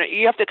that.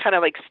 You have to kind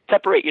of like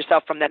separate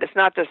yourself from that. It's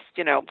not this,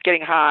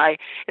 getting high.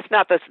 It's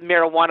not this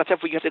marijuana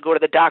stuff where you have to go to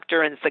the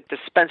doctor and it's like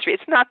dispensary.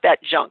 It's not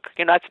that junk.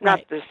 It's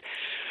not this.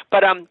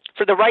 But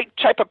for the right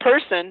type of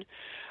person,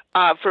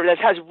 that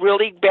has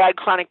really bad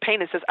chronic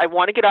pain and says, I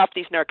want to get off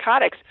these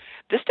narcotics,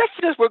 this stuff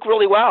does work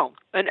really well.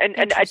 And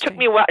it took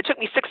me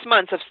 6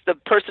 months of the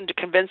person to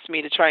convince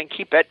me to try and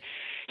keep it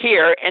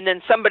here. And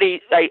then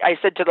somebody, I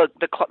said to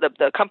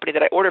the company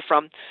that I order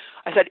from,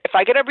 I said, if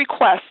I get a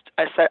request,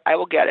 I said, I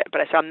will get it.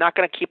 But I said, I'm not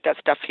going to keep that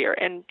stuff here.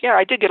 And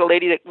I did get a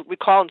lady that we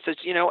called and says,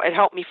 it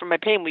helped me from my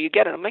pain. Will you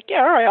get it? I'm like,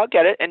 yeah, all right, I'll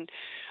get it. And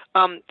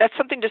that's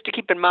something just to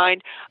keep in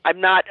mind.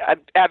 I'm not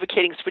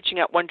advocating switching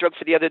out one drug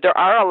for the other. There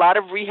are a lot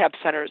of rehab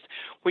centers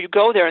where you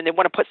go there and they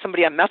want to put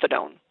somebody on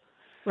methadone.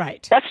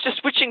 Right. That's just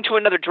switching to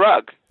another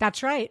drug.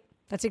 That's right.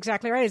 That's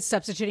exactly right. It's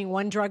substituting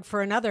one drug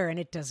for another, and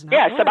it does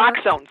not work.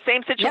 Suboxone,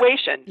 same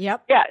situation.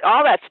 Yep. Yeah,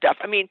 all that stuff.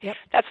 I mean,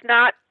 that's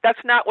not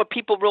what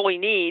people really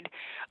need.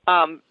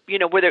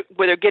 Where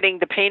they're getting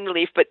the pain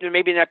relief, but they're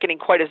maybe not getting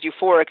quite as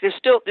euphoric. There's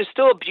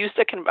still abuse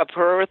that can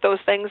occur with those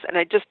things, and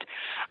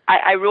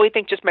I really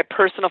think just my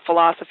personal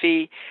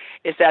philosophy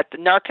is that the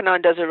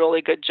Narconon does a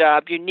really good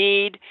job. You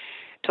need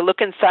to look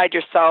inside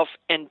yourself,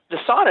 and the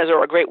saunas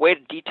are a great way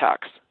to detox.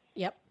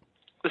 Yep.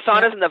 The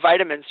saunas and the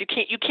vitamins, you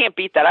can't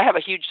beat that. I have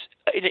a huge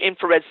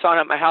infrared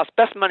sauna at my house.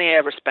 Best money I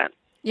ever spent.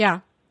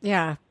 Yeah.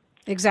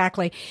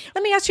 Exactly.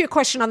 Let me ask you a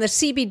question on the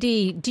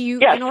CBD. Do you,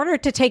 in order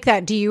to take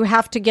that, do you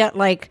have to get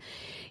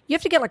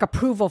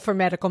approval for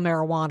medical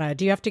marijuana?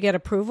 Do you have to get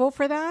approval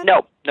for that?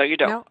 No, you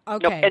don't. No?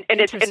 Okay. No.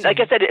 And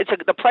like I said,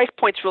 the price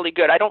point's really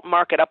good. I don't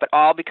mark it up at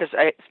all because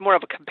it's more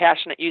of a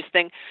compassionate use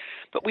thing.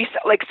 But we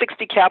sell like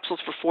 60 capsules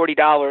for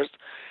 $40.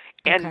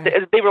 And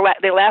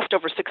they last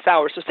over 6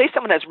 hours. So say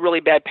someone has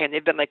really bad pain,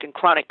 they've been like in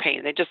chronic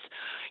pain, they just,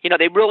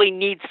 they really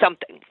need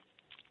something.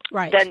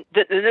 Right. Then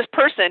this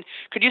person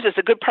could use this.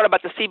 A good part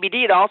about the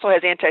CBD, it also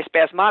has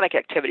antispasmodic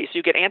activity. So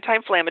you get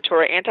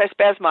anti-inflammatory,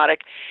 antispasmodic,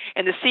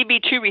 and the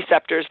CB2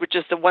 receptors, which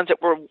is the ones that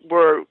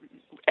we're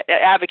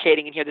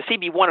advocating in here. The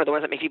CB1 are the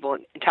ones that make people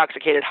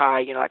intoxicated,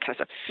 high, that kind of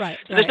stuff. Right.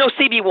 So there's no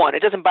CB1.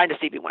 It doesn't bind to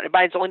CB1. It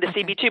binds only to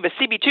CB2. But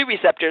CB2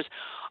 receptors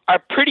are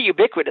pretty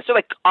ubiquitous. They're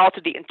like all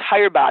to the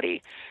entire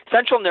body,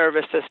 central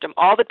nervous system,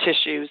 all the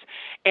tissues,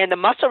 and the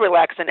muscle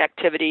relaxant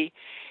activity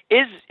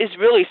is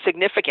really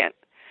significant.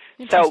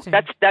 So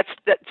that's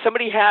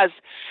somebody has,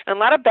 and a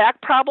lot of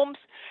back problems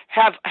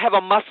have a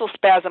muscle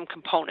spasm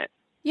component.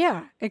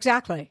 Yeah,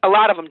 exactly. A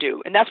lot of them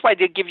do, and that's why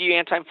they give you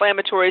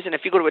anti-inflammatories. And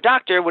if you go to a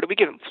doctor, what do we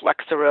give them?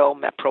 Flexeril,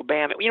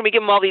 Meprobam. We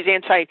give them all these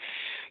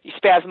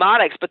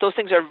anti-spasmodics, but those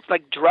things are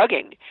like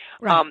drugging.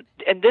 Right.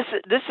 And this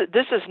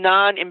is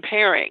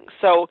non-impairing.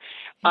 So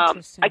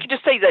I can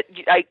just say that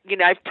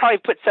I've probably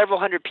put several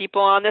hundred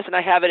people on this, and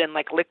I have it in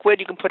like liquid.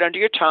 You can put under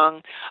your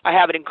tongue. I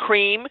have it in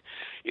cream.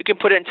 You can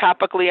put it in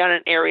topically on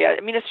an area.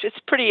 I mean, it's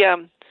pretty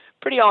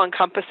all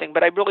encompassing.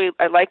 But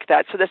I like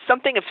that. So there's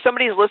something, if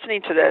somebody's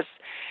listening to this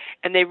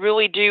and they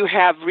really do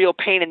have real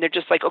pain and they're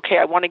just like, okay,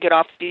 I want to get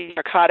off these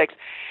narcotics.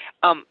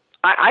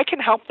 I can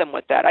help them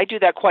with that. I do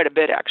that quite a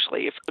bit,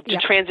 actually, to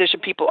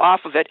transition people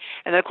off of it.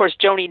 And then, of course,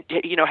 Joni,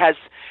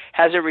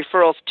 has her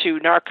referrals to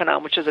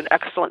Narconon, which is an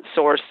excellent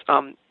source,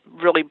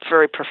 really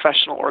very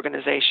professional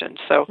organization.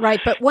 So right,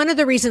 but one of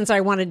the reasons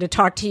I wanted to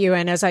talk to you,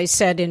 and as I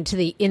said in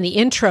the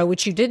intro,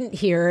 which you didn't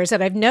hear, is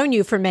that I've known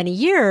you for many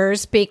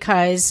years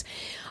because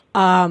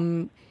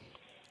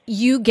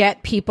you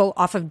get people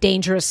off of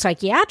dangerous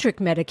psychiatric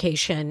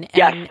medication.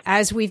 And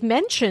as we've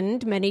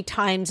mentioned many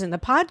times in the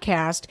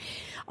podcast,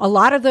 a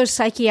lot of those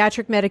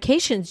psychiatric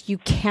medications, you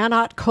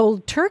cannot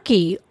cold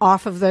turkey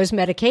off of those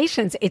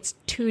medications. It's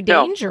too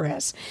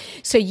dangerous.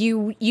 So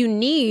you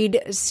need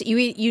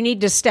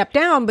to step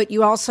down, but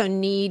you also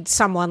need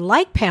someone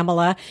like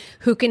Pamela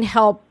who can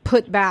help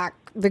put back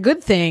the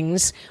good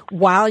things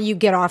while you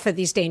get off of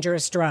these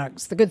dangerous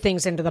drugs, the good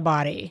things into the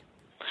body.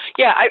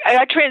 Yeah,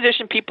 I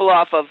transition people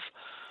off of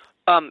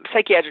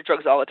psychiatric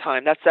drugs all the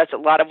time. That's a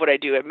lot of what I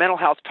do. Mental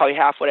health is probably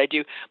half what I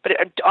do. But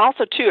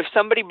also, too, if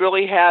somebody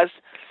really has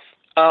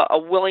a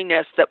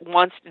willingness that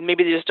wants,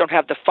 maybe they just don't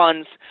have the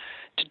funds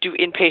to do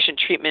inpatient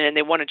treatment and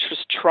they want to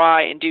just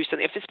try and do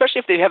something, especially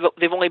if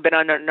they've only been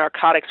on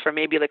narcotics for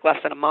maybe like less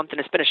than a month and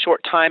it's been a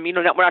short time.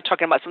 We're not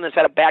talking about someone that's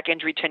had a back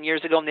injury 10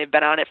 years ago and they've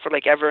been on it for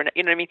like ever. And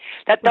you know what I mean?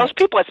 Those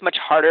people, it's much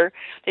harder.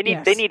 They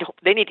need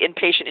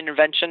inpatient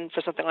intervention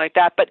for something like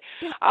that. But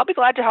I'll be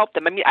glad to help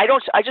them. I mean, I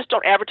just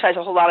don't advertise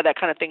a whole lot of that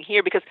kind of thing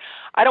here because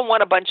I don't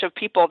want a bunch of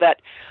people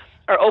that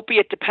are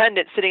opiate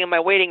dependent sitting in my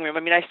waiting room. I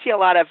mean, I see a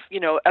lot of,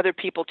 other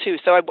people too.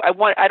 So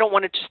I don't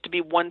want it just to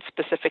be one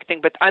specific thing,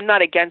 but I'm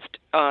not against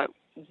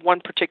one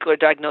particular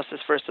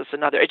diagnosis versus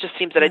another. It just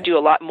seems that I do a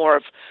lot more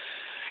of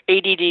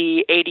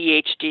ADD,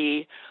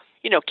 ADHD,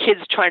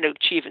 kids trying to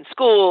achieve in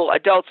school,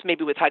 adults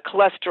maybe with high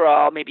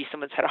cholesterol, maybe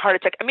someone's had a heart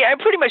attack. I mean, I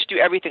pretty much do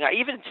everything. I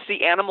even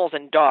see animals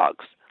and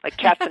dogs, like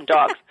cats and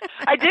dogs.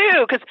 I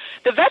do, because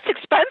the vet's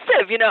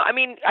expensive, I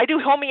mean, I do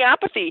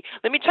homeopathy.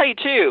 Let me tell you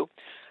too,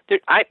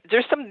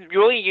 there's some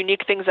really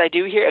unique things I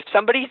do here. If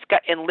somebody's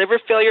got in liver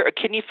failure or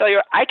kidney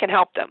failure, I can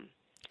help them.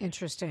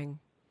 Interesting.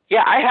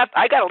 Yeah,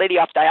 I got a lady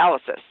off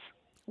dialysis.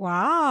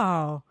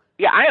 Wow.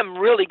 Yeah, I am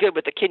really good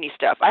with the kidney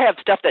stuff. I have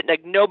stuff that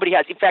like nobody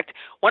has. In fact,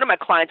 one of my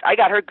clients, I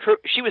got her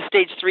she was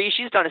stage 3.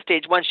 She's done a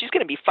stage 1. She's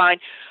going to be fine.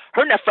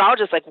 Her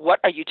nephrologist like, what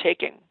are you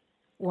taking?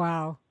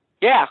 Wow.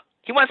 Yeah,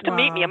 he wants to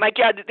meet me. I'm like,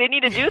 yeah, they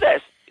need to do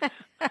this.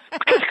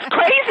 Because it's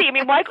crazy. I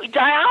mean, why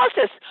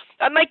dialysis?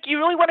 I'm like, you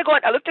really want to go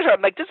on? I looked at her.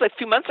 I'm like, this is like a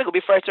few months ago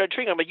before I started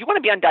treating her. I'm like, you want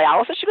to be on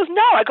dialysis? She goes,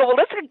 no. I go, well,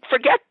 listen,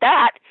 forget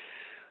that.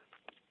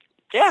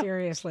 Yeah.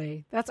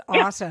 Seriously. That's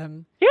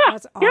awesome. Yeah.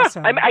 That's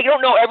awesome. Yeah. I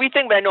don't know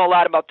everything, but I know a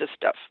lot about this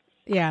stuff.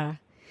 Yeah.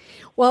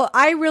 Well,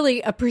 I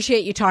really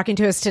appreciate you talking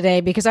to us today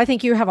because I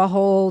think you have a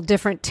whole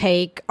different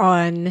take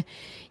on,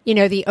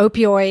 the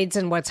opioids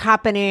and what's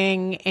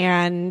happening.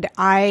 And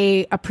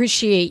I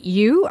appreciate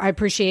you. I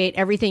appreciate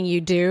everything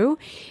you do.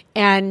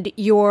 And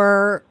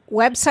your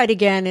website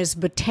again is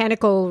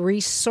Botanical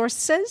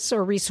Resources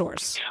or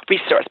Resource?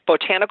 Resource,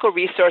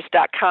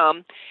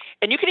 botanicalresource.com.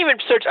 And you can even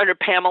search under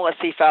Pamela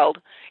Seefeld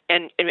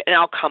and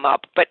I'll come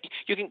up. But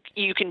you can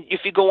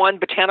if you go on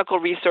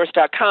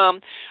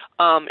botanicalresource.com,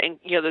 and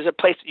there's a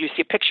place you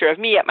see a picture of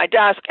me at my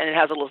desk, and it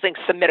has a little thing,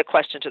 submit a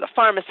question to the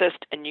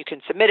pharmacist, and you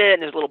can submit it,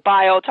 and there's a little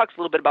bio. It talks a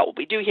little bit about what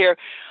we do here.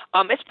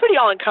 It's pretty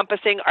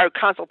all-encompassing. Our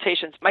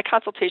consultations, my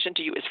consultation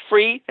to you is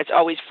free. It's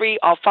always free.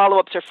 All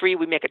follow-ups are free.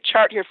 We make a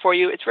chart here for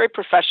you. It's very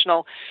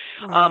professional.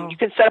 Wow. You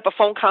can set up a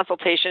phone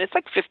consultation. It's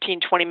like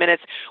 15, 20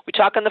 minutes. We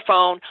talk on the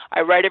phone.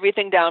 I write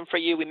everything down for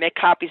you. We make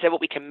copies of it.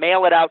 We can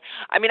mail it out.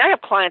 I mean, I have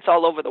clients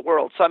all over the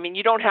world, so, I mean,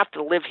 you don't have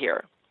to live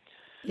here.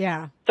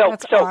 Yeah,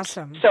 that's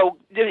awesome. So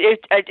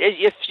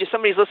if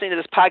somebody's listening to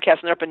this podcast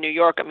and they're up in New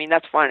York, I mean,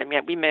 that's fine. I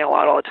mean, we mail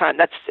out all the time.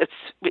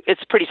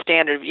 It's pretty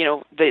standard.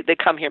 They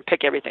come here and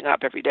pick everything up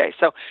every day.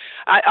 So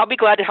I'll be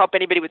glad to help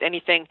anybody with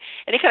anything,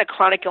 any kind of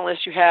chronic illness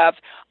you have.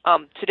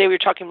 Today we were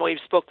talking,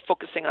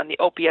 focusing on the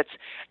opiates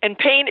and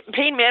pain.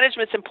 Pain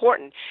management's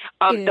important.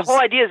 The whole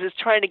idea is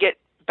trying to get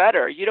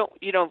better.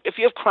 If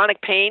you have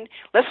chronic pain,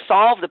 let's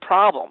solve the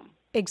problem.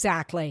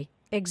 Exactly.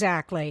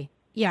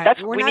 Yeah,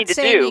 that's what we need to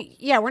do.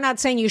 We're not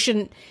saying you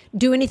shouldn't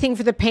do anything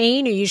for the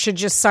pain or you should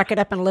just suck it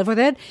up and live with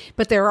it.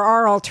 But there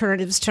are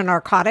alternatives to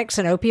narcotics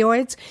and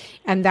opioids,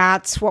 and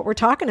that's what we're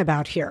talking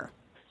about here.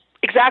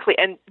 Exactly,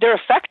 and they're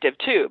effective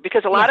too,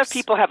 because a lot of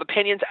people have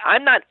opinions.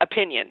 I'm not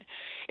opinion.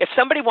 If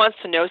somebody wants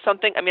to know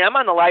something, I mean, I'm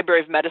on the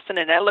Library of Medicine,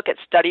 and I look at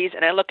studies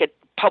and I look at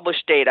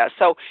published data.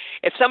 So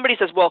if somebody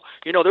says, well,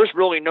 there's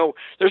really no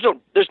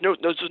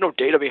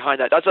data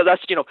behind that. That's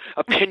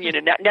opinion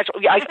and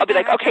natural. I'll be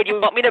like, okay, do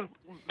you want me to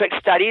pick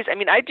studies? I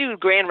mean, I do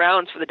grand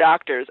rounds for the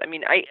doctors. I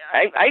mean, I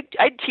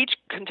teach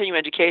continuing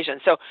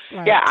education. So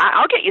yeah,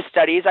 I'll get you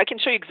studies. I can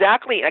show you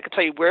exactly. I can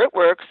tell you where it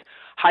works.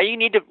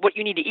 what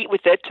you need to eat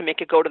with it to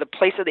make it go to the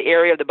place of the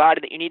area of the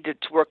body that you need to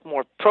work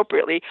more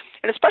appropriately.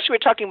 And especially we're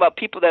talking about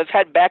people that have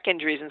had back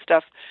injuries and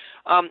stuff.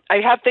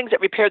 I have things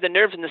that repair the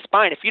nerves in the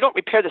spine. If you don't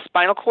repair the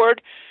spinal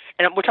cord,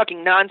 and we're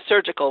talking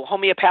non-surgical,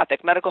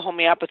 homeopathic, medical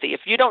homeopathy,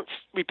 if you don't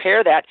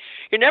repair that,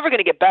 you're never going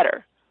to get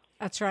better.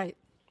 That's right.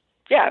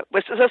 Yeah,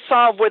 let's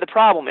solve where the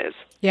problem is.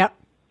 Yep,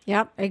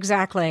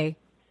 exactly.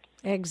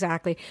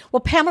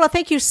 Well, Pamela,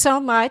 thank you so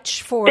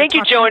much for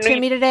talking to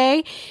me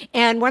today.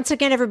 And once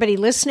again, everybody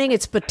listening,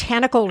 it's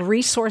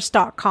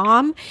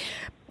botanicalresource.com.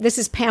 This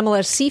is Pamela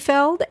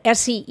Seefeld,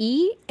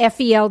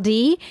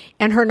 Seefeld,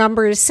 and her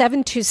number is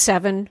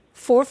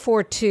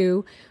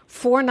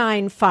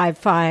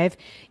 727-442-4955.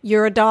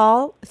 You're a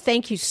doll.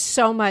 Thank you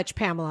so much,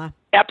 Pamela.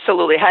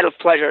 Absolutely. Had a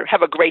pleasure.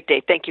 Have a great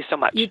day. Thank you so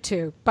much. You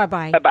too.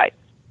 Bye-bye. Bye-bye.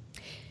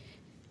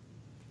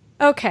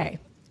 Okay.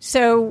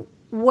 So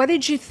what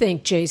did you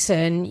think,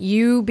 Jason?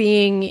 You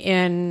being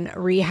in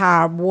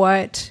rehab,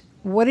 what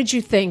did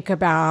you think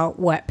about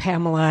what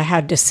Pamela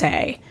had to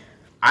say?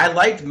 I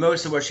liked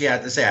most of what she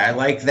had to say. I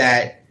like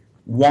that,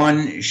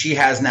 one, she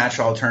has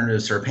natural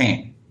alternatives for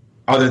pain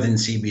other than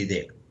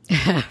CBD.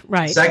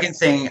 Right. Second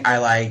thing I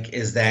like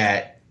is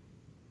that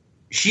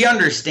she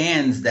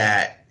understands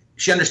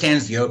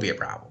the opiate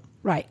problem.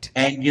 Right.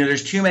 And,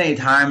 there's too many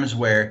times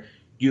where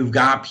you've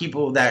got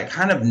people that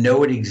kind of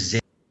know it exists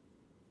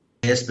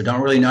but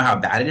don't really know how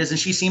bad it is. And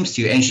she seems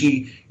to. And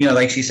she,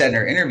 like she said in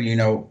her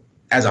interview,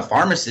 as a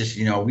pharmacist,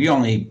 we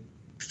only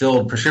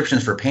filled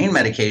prescriptions for pain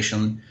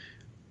medication,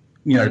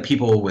 to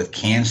people with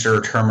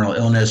cancer, terminal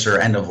illness, or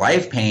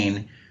end-of-life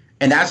pain.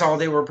 And that's all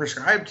they were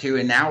prescribed to.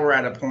 And now we're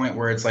at a point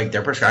where it's like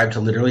they're prescribed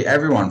to literally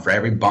everyone for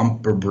every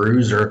bump or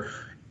bruise or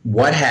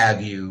what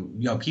have you.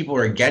 People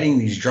are getting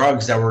these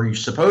drugs that were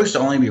supposed to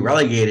only be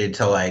relegated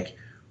to like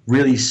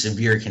really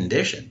severe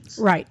conditions.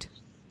 Right.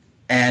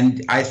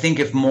 And I think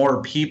if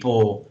more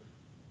people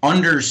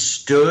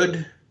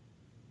understood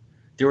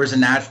there's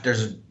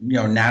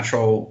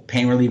natural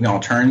pain relieving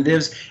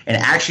alternatives and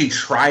actually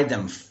tried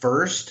them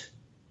first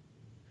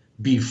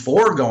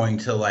before going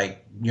to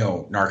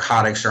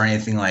narcotics or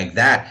anything like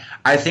that,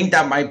 I think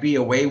that might be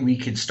a way we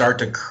could start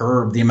to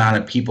curb the amount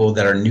of people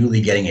that are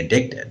newly getting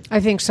addicted. I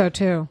think so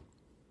too.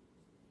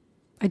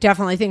 I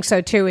definitely think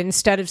so too.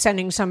 Instead of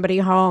sending somebody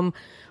home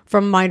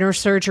from minor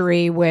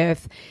surgery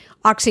with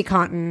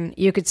OxyContin,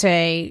 you could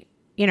say,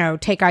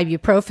 take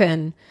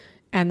ibuprofen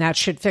and that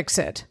should fix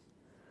it.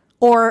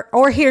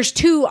 Or here's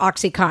 2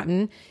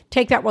 OxyContin,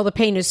 take that while the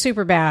pain is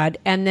super bad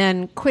and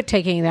then quit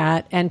taking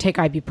that and take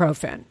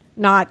ibuprofen.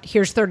 Not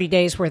here's 30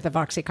 days worth of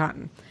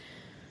OxyContin.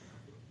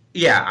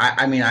 Yeah,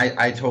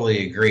 I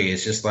totally agree.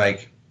 It's just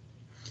like,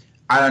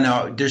 I don't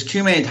know. There's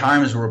too many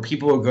times where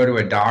people will go to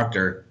a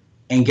doctor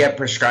and get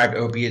prescribed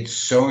opiates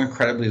so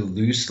incredibly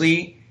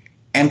loosely,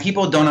 and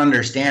people don't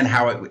understand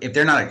how if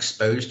they're not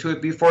exposed to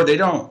it before, they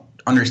don't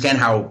understand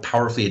how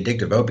powerfully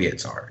addictive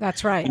opiates are.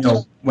 That's right.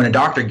 When a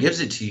doctor gives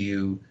it to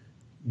you,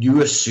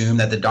 you assume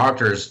that the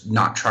doctor is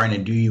not trying to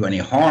do you any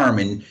harm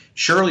and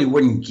surely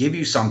wouldn't give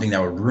you something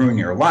that would ruin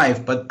your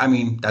life. But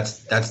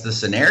that's the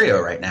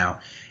scenario right now.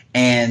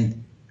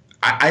 And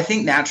I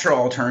think natural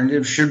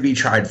alternatives should be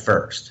tried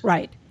first.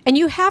 Right. And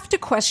you have to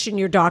question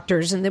your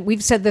doctors. And that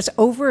we've said this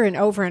over and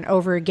over and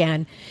over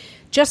again.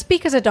 Just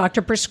because a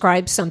doctor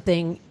prescribes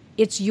something,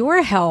 it's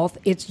your health,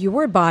 it's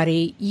your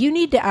body. You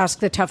need to ask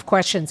the tough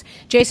questions.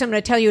 Jason, I'm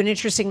going to tell you an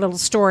interesting little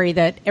story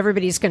that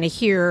everybody's going to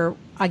hear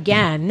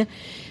again,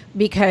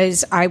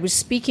 because I was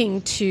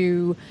speaking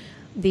to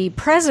the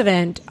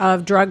president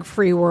of Drug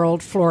Free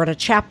World Florida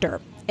chapter,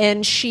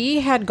 and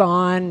she had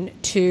gone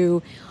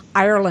to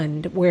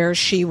Ireland where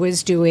she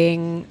was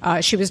delivering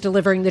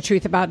the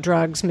truth about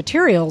drugs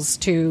materials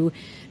to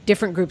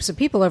different groups of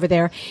people over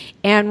there.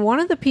 And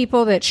one of the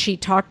people that she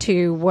talked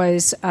to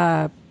was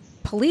a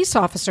police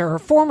officer, or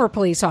former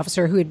police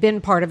officer, who had been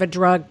part of a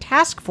drug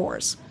task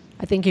force.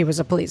 I think he was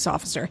a police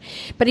officer,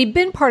 but he'd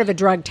been part of a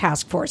drug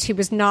task force. He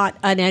was not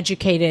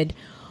uneducated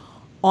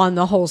on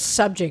the whole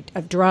subject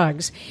of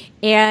drugs.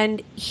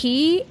 And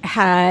he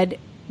had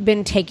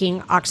been taking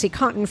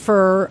OxyContin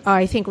for,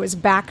 I think it was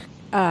back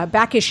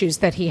issues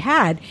that he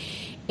had.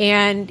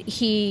 And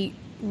he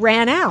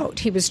ran out.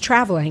 He was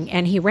traveling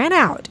and he ran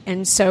out.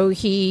 And so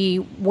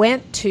he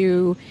went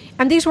to,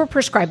 and these were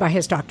prescribed by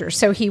his doctor.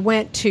 So he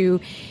went to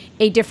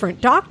a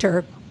different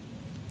doctor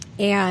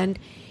and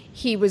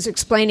he was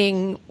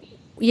explaining,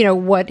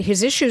 what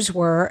his issues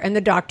were. And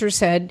the doctor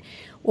said,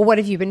 well, what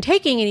have you been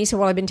taking? And he said,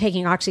 well, I've been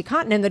taking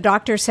OxyContin. And the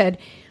doctor said,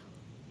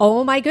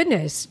 oh my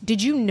goodness,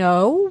 did you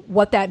know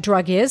what that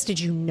drug is? Did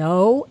you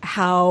know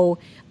how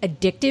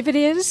addictive it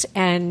is?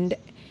 And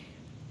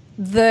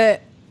the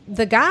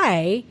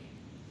guy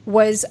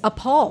was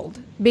appalled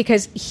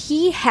because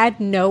he had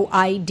no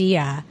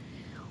idea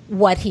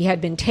what he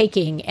had been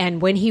taking.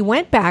 And when he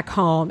went back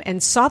home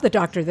and saw the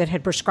doctor that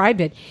had prescribed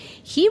it,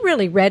 he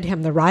really read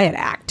him the riot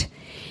act.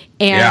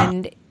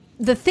 And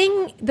the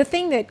thing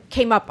that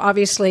came up,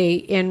 obviously,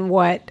 in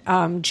what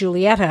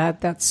Julieta,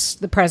 that's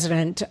the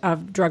president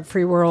of Drug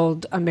Free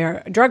World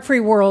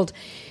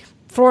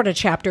Florida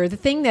chapter, the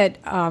thing that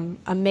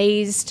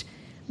amazed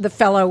the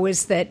fellow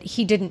was that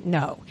he didn't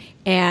know.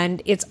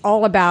 And it's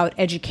all about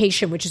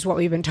education, which is what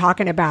we've been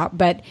talking about.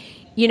 But,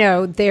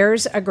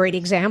 there's a great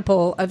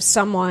example of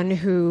someone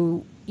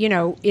who,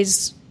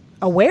 is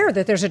aware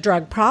that there's a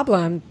drug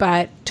problem,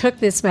 but took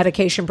this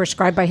medication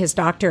prescribed by his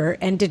doctor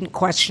and didn't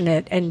question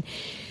it. And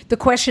the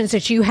questions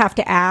that you have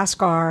to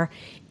ask are,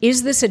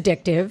 is this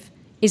addictive?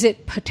 Is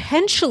it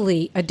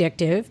potentially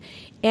addictive?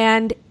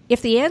 And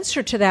if the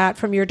answer to that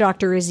from your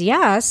doctor is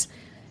yes,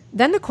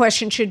 then the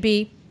question should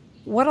be,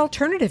 what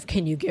alternative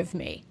can you give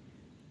me?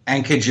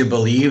 And could you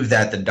believe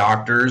that the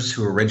doctors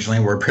who originally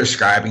were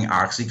prescribing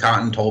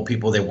OxyContin told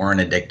people they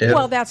weren't addictive?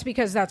 Well, that's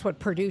because that's what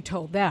Purdue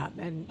told them.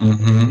 And,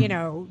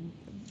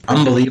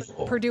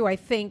 unbelievable. Purdue, I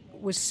think,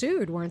 was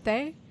sued, weren't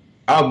they?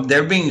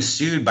 They're being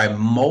sued by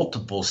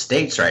multiple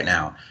states right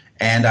now.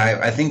 And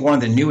I think one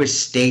of the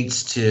newest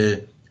states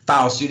to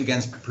file suit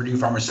against Purdue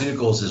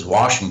Pharmaceuticals is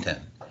Washington.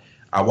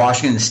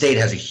 Washington State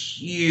has a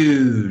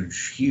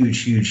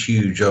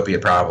huge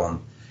opiate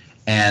problem.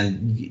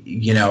 And,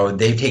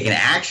 they've taken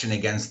action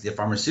against the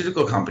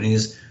pharmaceutical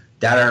companies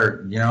that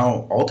are,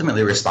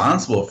 ultimately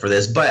responsible for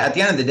this. But at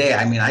the end of the day,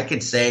 I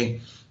could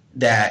say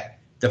that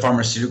the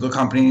pharmaceutical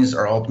companies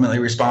are ultimately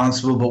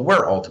responsible, but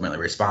we're ultimately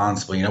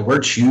responsible. We're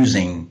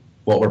choosing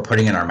what we're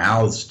putting in our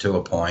mouths to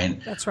a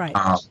point. That's right.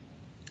 I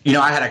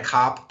had a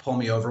cop pull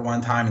me over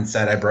one time and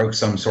said I broke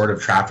some sort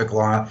of traffic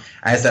law.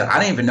 I said,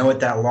 I don't even know what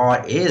that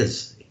law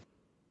is.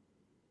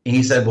 And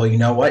he said, well, you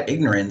know what?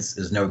 Ignorance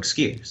is no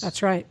excuse.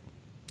 That's right.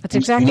 That's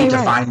exactly right. You need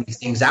to find these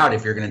things out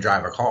if you're going to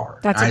drive a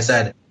car. I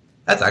said,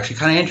 that's actually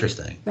kind of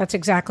interesting. That's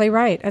exactly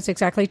right. That's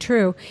exactly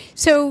true.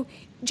 So,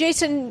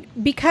 Jason,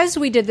 because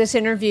we did this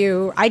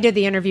interview, I did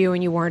the interview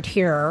and you weren't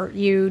here,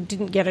 you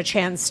didn't get a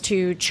chance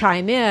to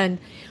chime in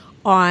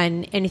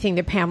on anything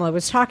that Pamela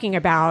was talking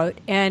about.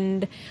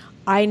 And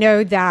I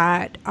know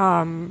that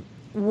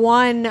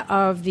one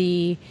of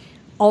the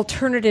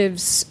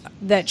alternatives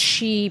that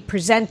she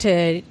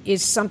presented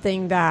is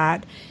something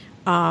that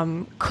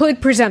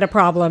could present a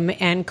problem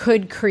and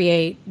could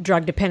create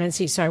drug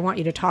dependency. So I want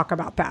you to talk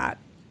about that.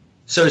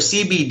 So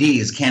CBD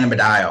is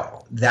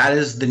cannabidiol. That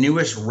is the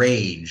newest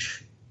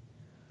rage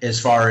as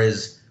far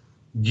as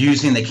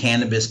using the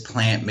cannabis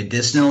plant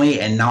medicinally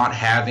and not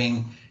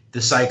having the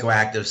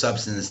psychoactive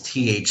substance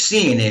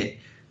THC in it,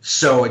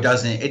 so it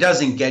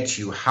doesn't get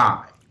you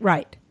high.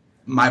 Right.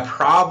 My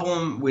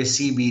problem with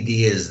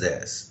CBD is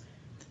this: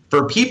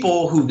 for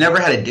people who've never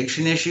had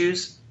addiction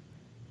issues,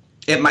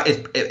 it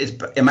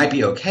might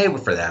be okay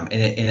for them,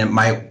 and it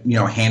might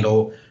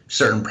handle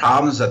certain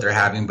problems that they're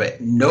having. But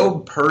no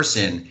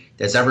person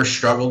that's ever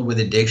struggled with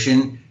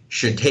addiction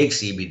should take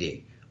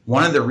CBD.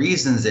 One of the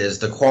reasons is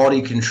the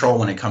quality control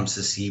when it comes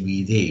to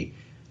CBD.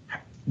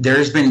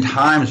 There's been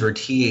times where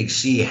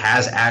THC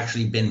has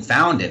actually been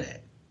found in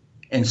it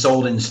and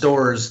sold in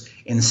stores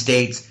in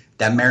states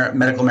that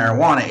medical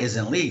marijuana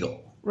isn't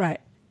legal. Right.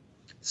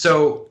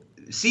 So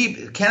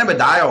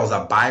cannabidiol is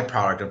a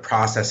byproduct of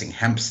processing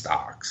hemp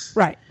stalks.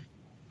 Right.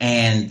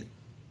 And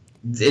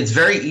it's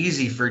very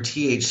easy for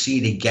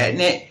THC to get in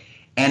it.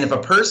 And if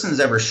a person's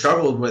ever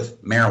struggled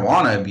with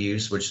marijuana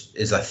abuse, which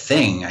is a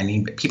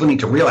thing, people need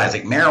to realize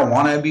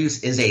marijuana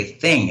abuse is a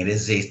thing. It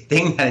is a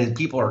thing that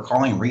people are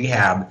calling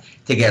rehab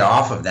to get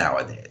off of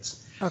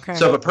nowadays. Okay.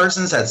 So if a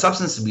person's had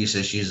substance abuse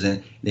issues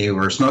and they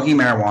were smoking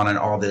marijuana and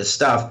all this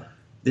stuff,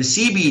 the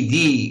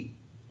CBD,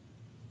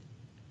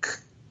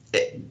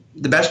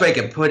 the best way I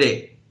could put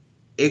it,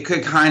 it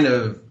could kind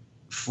of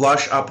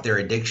flush up their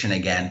addiction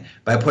again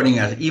by putting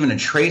even a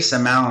trace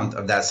amount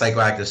of that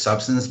psychoactive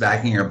substance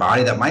back in your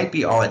body. That might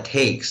be all it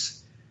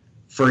takes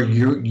for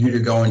you to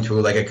go into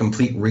like a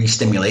complete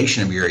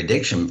re-stimulation of your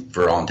addiction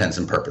for all intents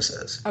and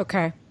purposes.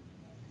 Okay.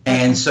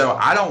 And so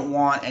I don't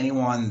want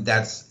anyone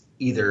that's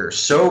either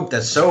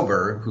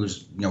sober,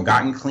 who's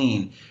gotten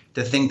clean,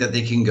 to think that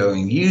they can go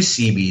and use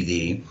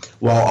CBD.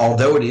 Well,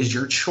 although it is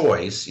your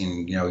choice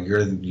and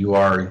you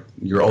are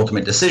your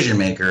ultimate decision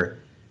maker,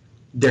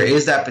 there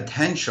is that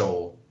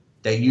potential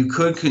that you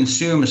could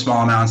consume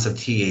small amounts of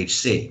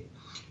THC.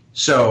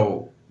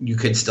 So you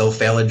could still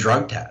fail a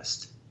drug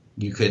test.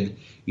 You could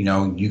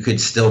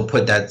still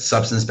put that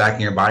substance back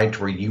in your body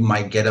to where you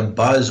might get a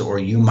buzz, or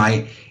you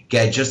might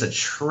get just a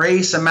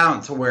trace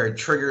amount to where it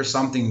triggers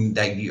something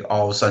that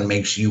all of a sudden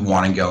makes you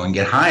want to go and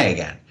get high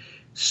again.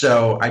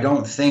 So I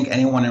don't think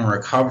anyone in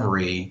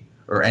recovery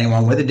or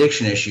anyone with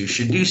addiction issues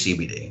should do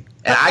CBD.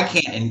 And I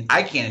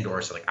can't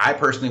endorse it. Like, I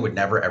personally would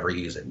never ever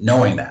use it,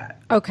 knowing that.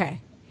 Okay.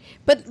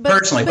 But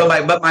personally,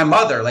 but my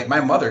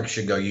mother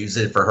should go use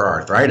it for her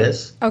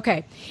arthritis.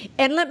 Okay.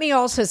 And let me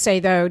also say,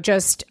 though,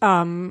 just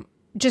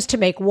to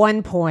make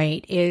one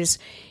point, is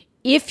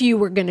if you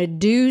were going to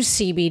do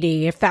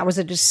CBD, if that was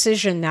a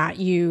decision that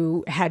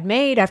you had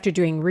made after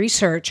doing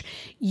research,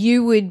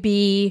 you would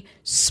be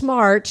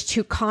smart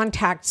to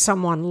contact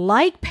someone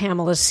like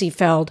Pamela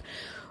Seefeld.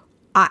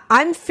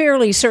 I'm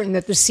fairly certain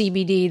that the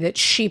CBD that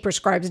she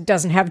prescribes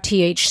doesn't have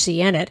THC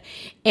in it.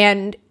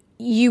 And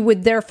you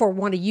would therefore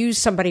want to use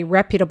somebody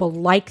reputable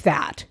like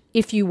that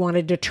if you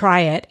wanted to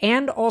try it,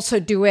 and also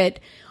do it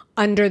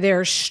under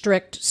their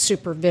strict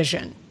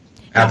supervision.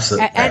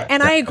 Absolutely.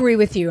 And I agree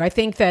with you. I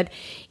think that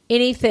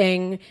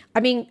anything,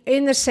 I mean,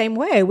 in the same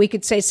way, we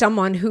could say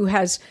someone who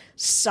has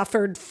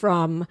suffered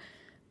from,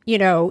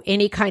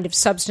 any kind of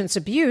substance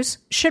abuse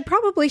should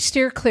probably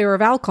steer clear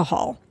of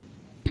alcohol.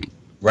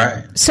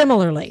 Right.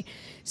 Similarly.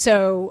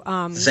 So,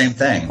 same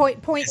thing.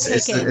 Point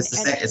taken.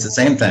 It's the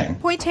same thing.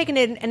 Point taken,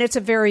 and it's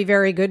a very,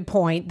 very good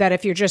point that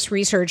if you're just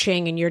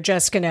researching and you're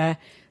just going to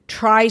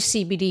try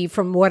CBD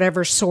from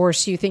whatever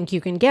source you think you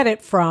can get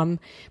it from,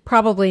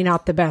 probably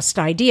not the best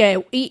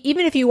idea.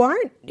 Even if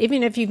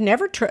you've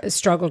never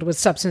struggled with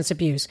substance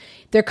abuse,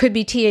 there could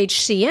be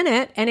THC in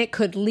it, and it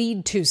could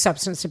lead to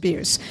substance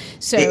abuse.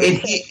 So, and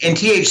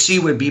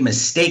THC would be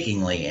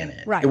mistakenly in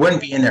it. Right. It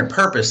wouldn't be in there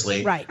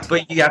purposely. Right.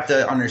 But you have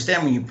to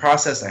understand, when you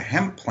process a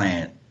hemp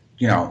plant,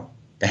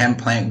 the hemp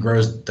plant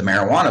grows the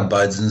marijuana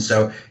buds, and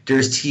so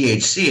there's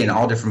THC in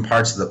all different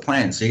parts of the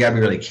plant. So you got to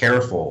be really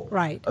careful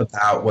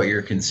about what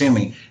you're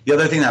consuming. The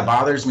other thing that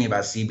bothers me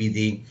about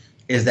CBD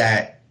is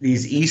that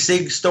these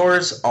e-cig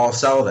stores all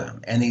sell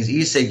them, and these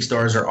e-cig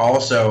stores are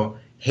also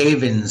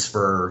havens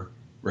for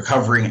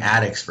recovering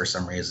addicts for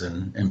some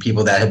reason, and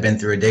people that have been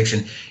through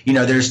addiction.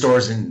 There's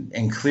stores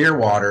in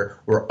Clearwater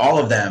where all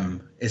of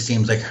them, it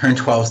seems like, are in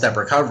 12-step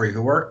recovery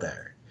who work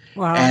there.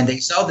 Wow. And they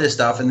sell this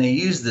stuff and they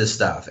use this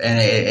stuff,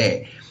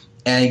 and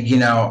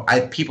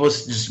people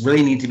just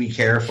really need to be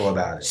careful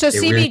about it. So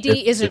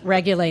CBD isn't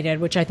regulated,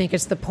 which I think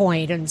is the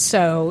point. And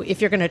so if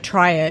you're going to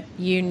try it,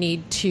 you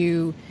need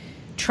to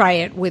try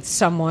it with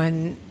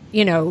someone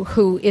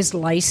who is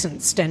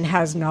licensed and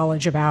has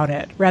knowledge about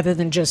it, rather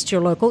than just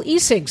your local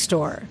e-cig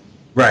store.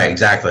 Right.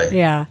 Exactly.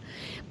 Yeah.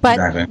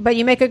 But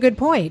you make a good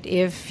point.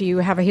 If you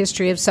have a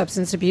history of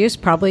substance abuse,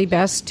 probably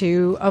best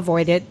to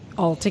avoid it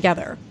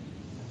altogether.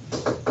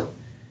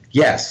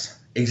 Yes,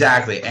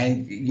 exactly.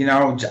 And,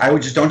 I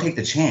would just don't take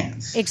the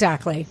chance.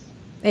 Exactly.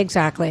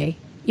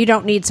 You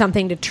don't need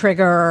something to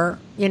trigger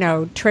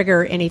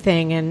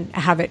anything and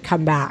have it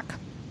come back.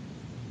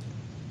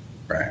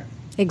 Right.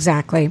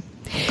 Exactly.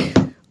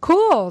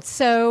 Cool.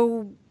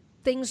 So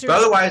things are... But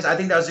otherwise, I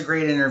think that was a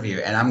great interview.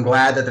 And I'm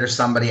glad that there's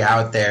somebody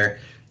out there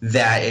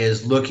that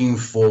is looking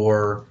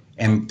for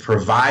and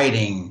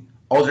providing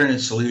alternate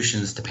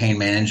solutions to pain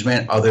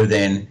management other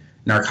than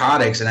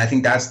narcotics. And I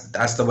think that's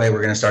the way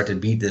we're going to start to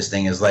beat this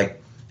thing, is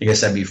like I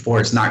said before,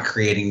 it's not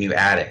creating new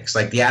addicts.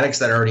 Like the addicts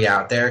that are already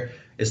out there,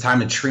 it's time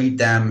to treat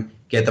them,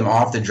 get them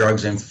off the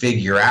drugs, and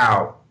figure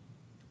out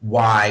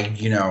why,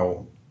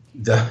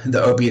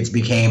 the opiates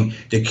became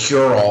the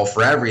cure-all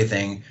for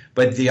everything.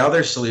 But the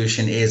other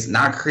solution is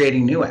not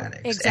creating new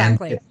addicts.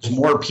 Exactly. And there's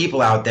more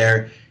people out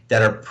there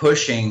that are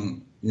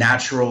pushing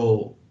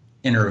natural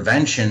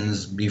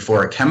interventions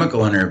before a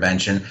chemical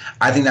intervention.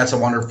 I think that's a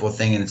wonderful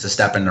thing, and it's a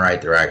step in the right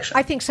direction.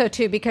 I think so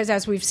too, because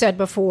as we've said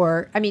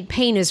before,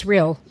 pain is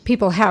real.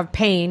 People have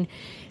pain.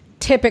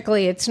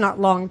 Typically, it's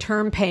not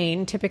long-term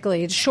pain.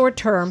 Typically, it's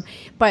short-term.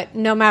 But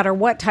no matter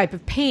what type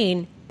of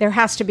pain, there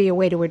has to be a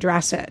way to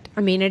address it.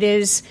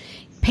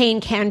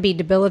 Pain can be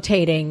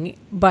debilitating,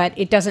 but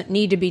it doesn't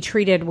need to be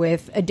treated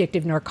with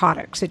addictive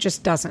narcotics. It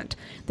just doesn't.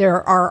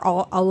 There are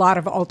a lot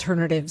of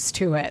alternatives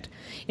to it.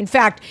 In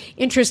fact,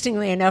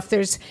 interestingly enough,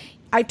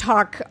 I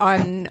talk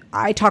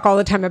all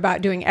the time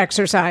about doing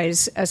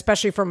exercise,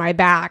 especially for my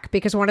back,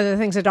 because one of the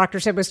things the doctor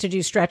said was to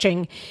do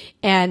stretching.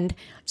 And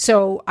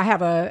so I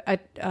have a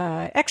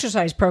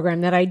exercise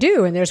program that I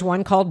do, and there's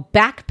one called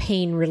back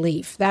pain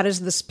relief. That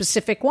is the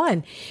specific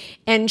one.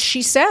 And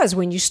she says,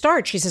 when you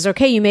start, she says,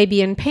 okay, you may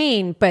be in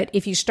pain, but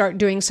if you start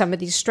doing some of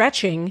these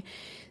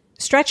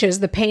stretches,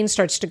 the pain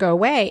starts to go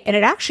away. And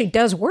it actually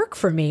does work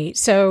for me.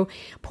 So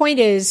point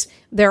is,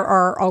 there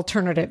are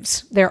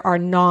alternatives. There are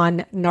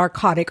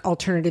non-narcotic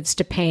alternatives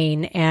to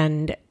pain.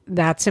 And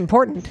that's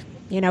important,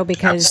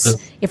 because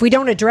Absolutely. If we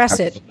don't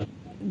address it,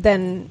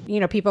 then,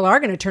 people are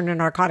going to turn to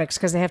narcotics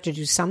because they have to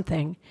do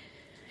something.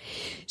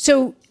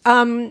 So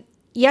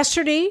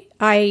yesterday,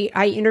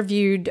 I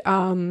interviewed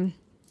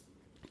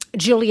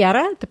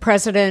Julietta, the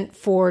president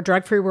for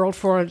Drug Free World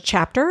Florida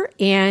chapter.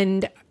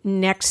 And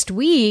next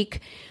week,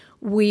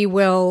 we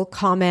will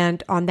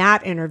comment on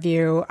that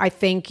interview. I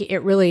think it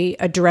really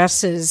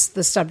addresses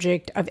the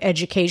subject of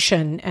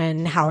education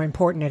and how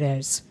important it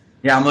is.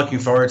 Yeah, I'm looking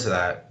forward to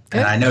that. Good.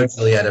 And I know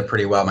Julietta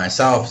pretty well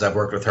myself, because I've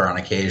worked with her on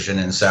occasion.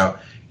 And so,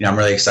 I'm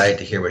really excited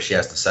to hear what she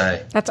has to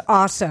say. That's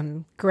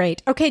awesome.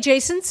 Great. Okay,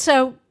 Jason.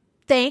 So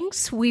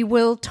thanks. We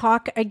will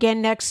talk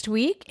again next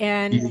week.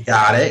 And you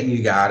got it.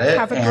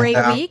 Have a great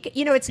week.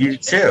 You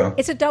too.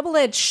 It's a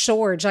double-edged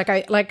sword.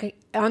 Like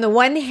on the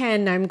one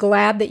hand, I'm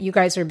glad that you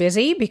guys are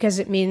busy, because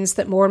it means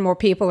that more and more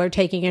people are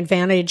taking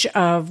advantage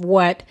of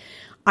what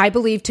I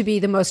believe to be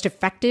the most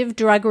effective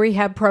drug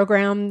rehab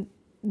program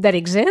that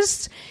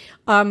exists.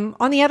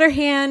 On the other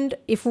hand,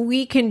 if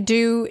we can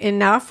do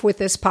enough with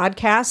this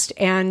podcast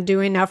and do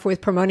enough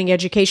with promoting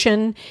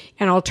education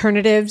and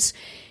alternatives,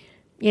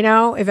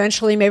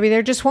 eventually maybe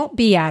there just won't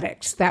be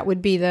addicts. That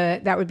would be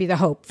the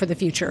hope for the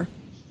future.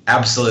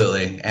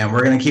 Absolutely. And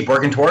we're going to keep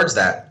working towards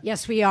that.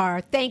 Yes, we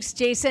are. Thanks,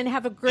 Jason.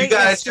 Have a great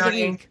rest of the rest of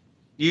the week.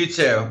 You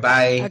too.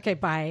 Bye. Okay,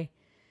 bye.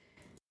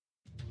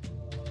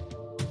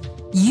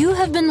 You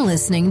have been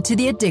listening to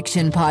the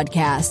Addiction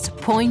Podcast,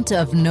 Point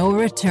of No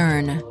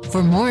Return.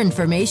 For more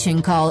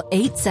information, call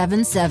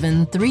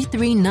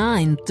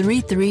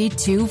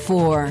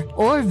 877-339-3324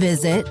 or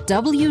visit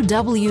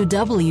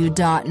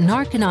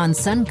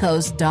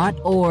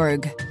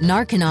www.narcononsuncoast.org.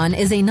 Narconon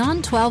is a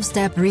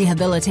non-12-step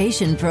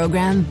rehabilitation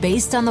program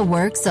based on the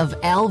works of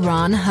L.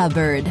 Ron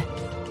Hubbard.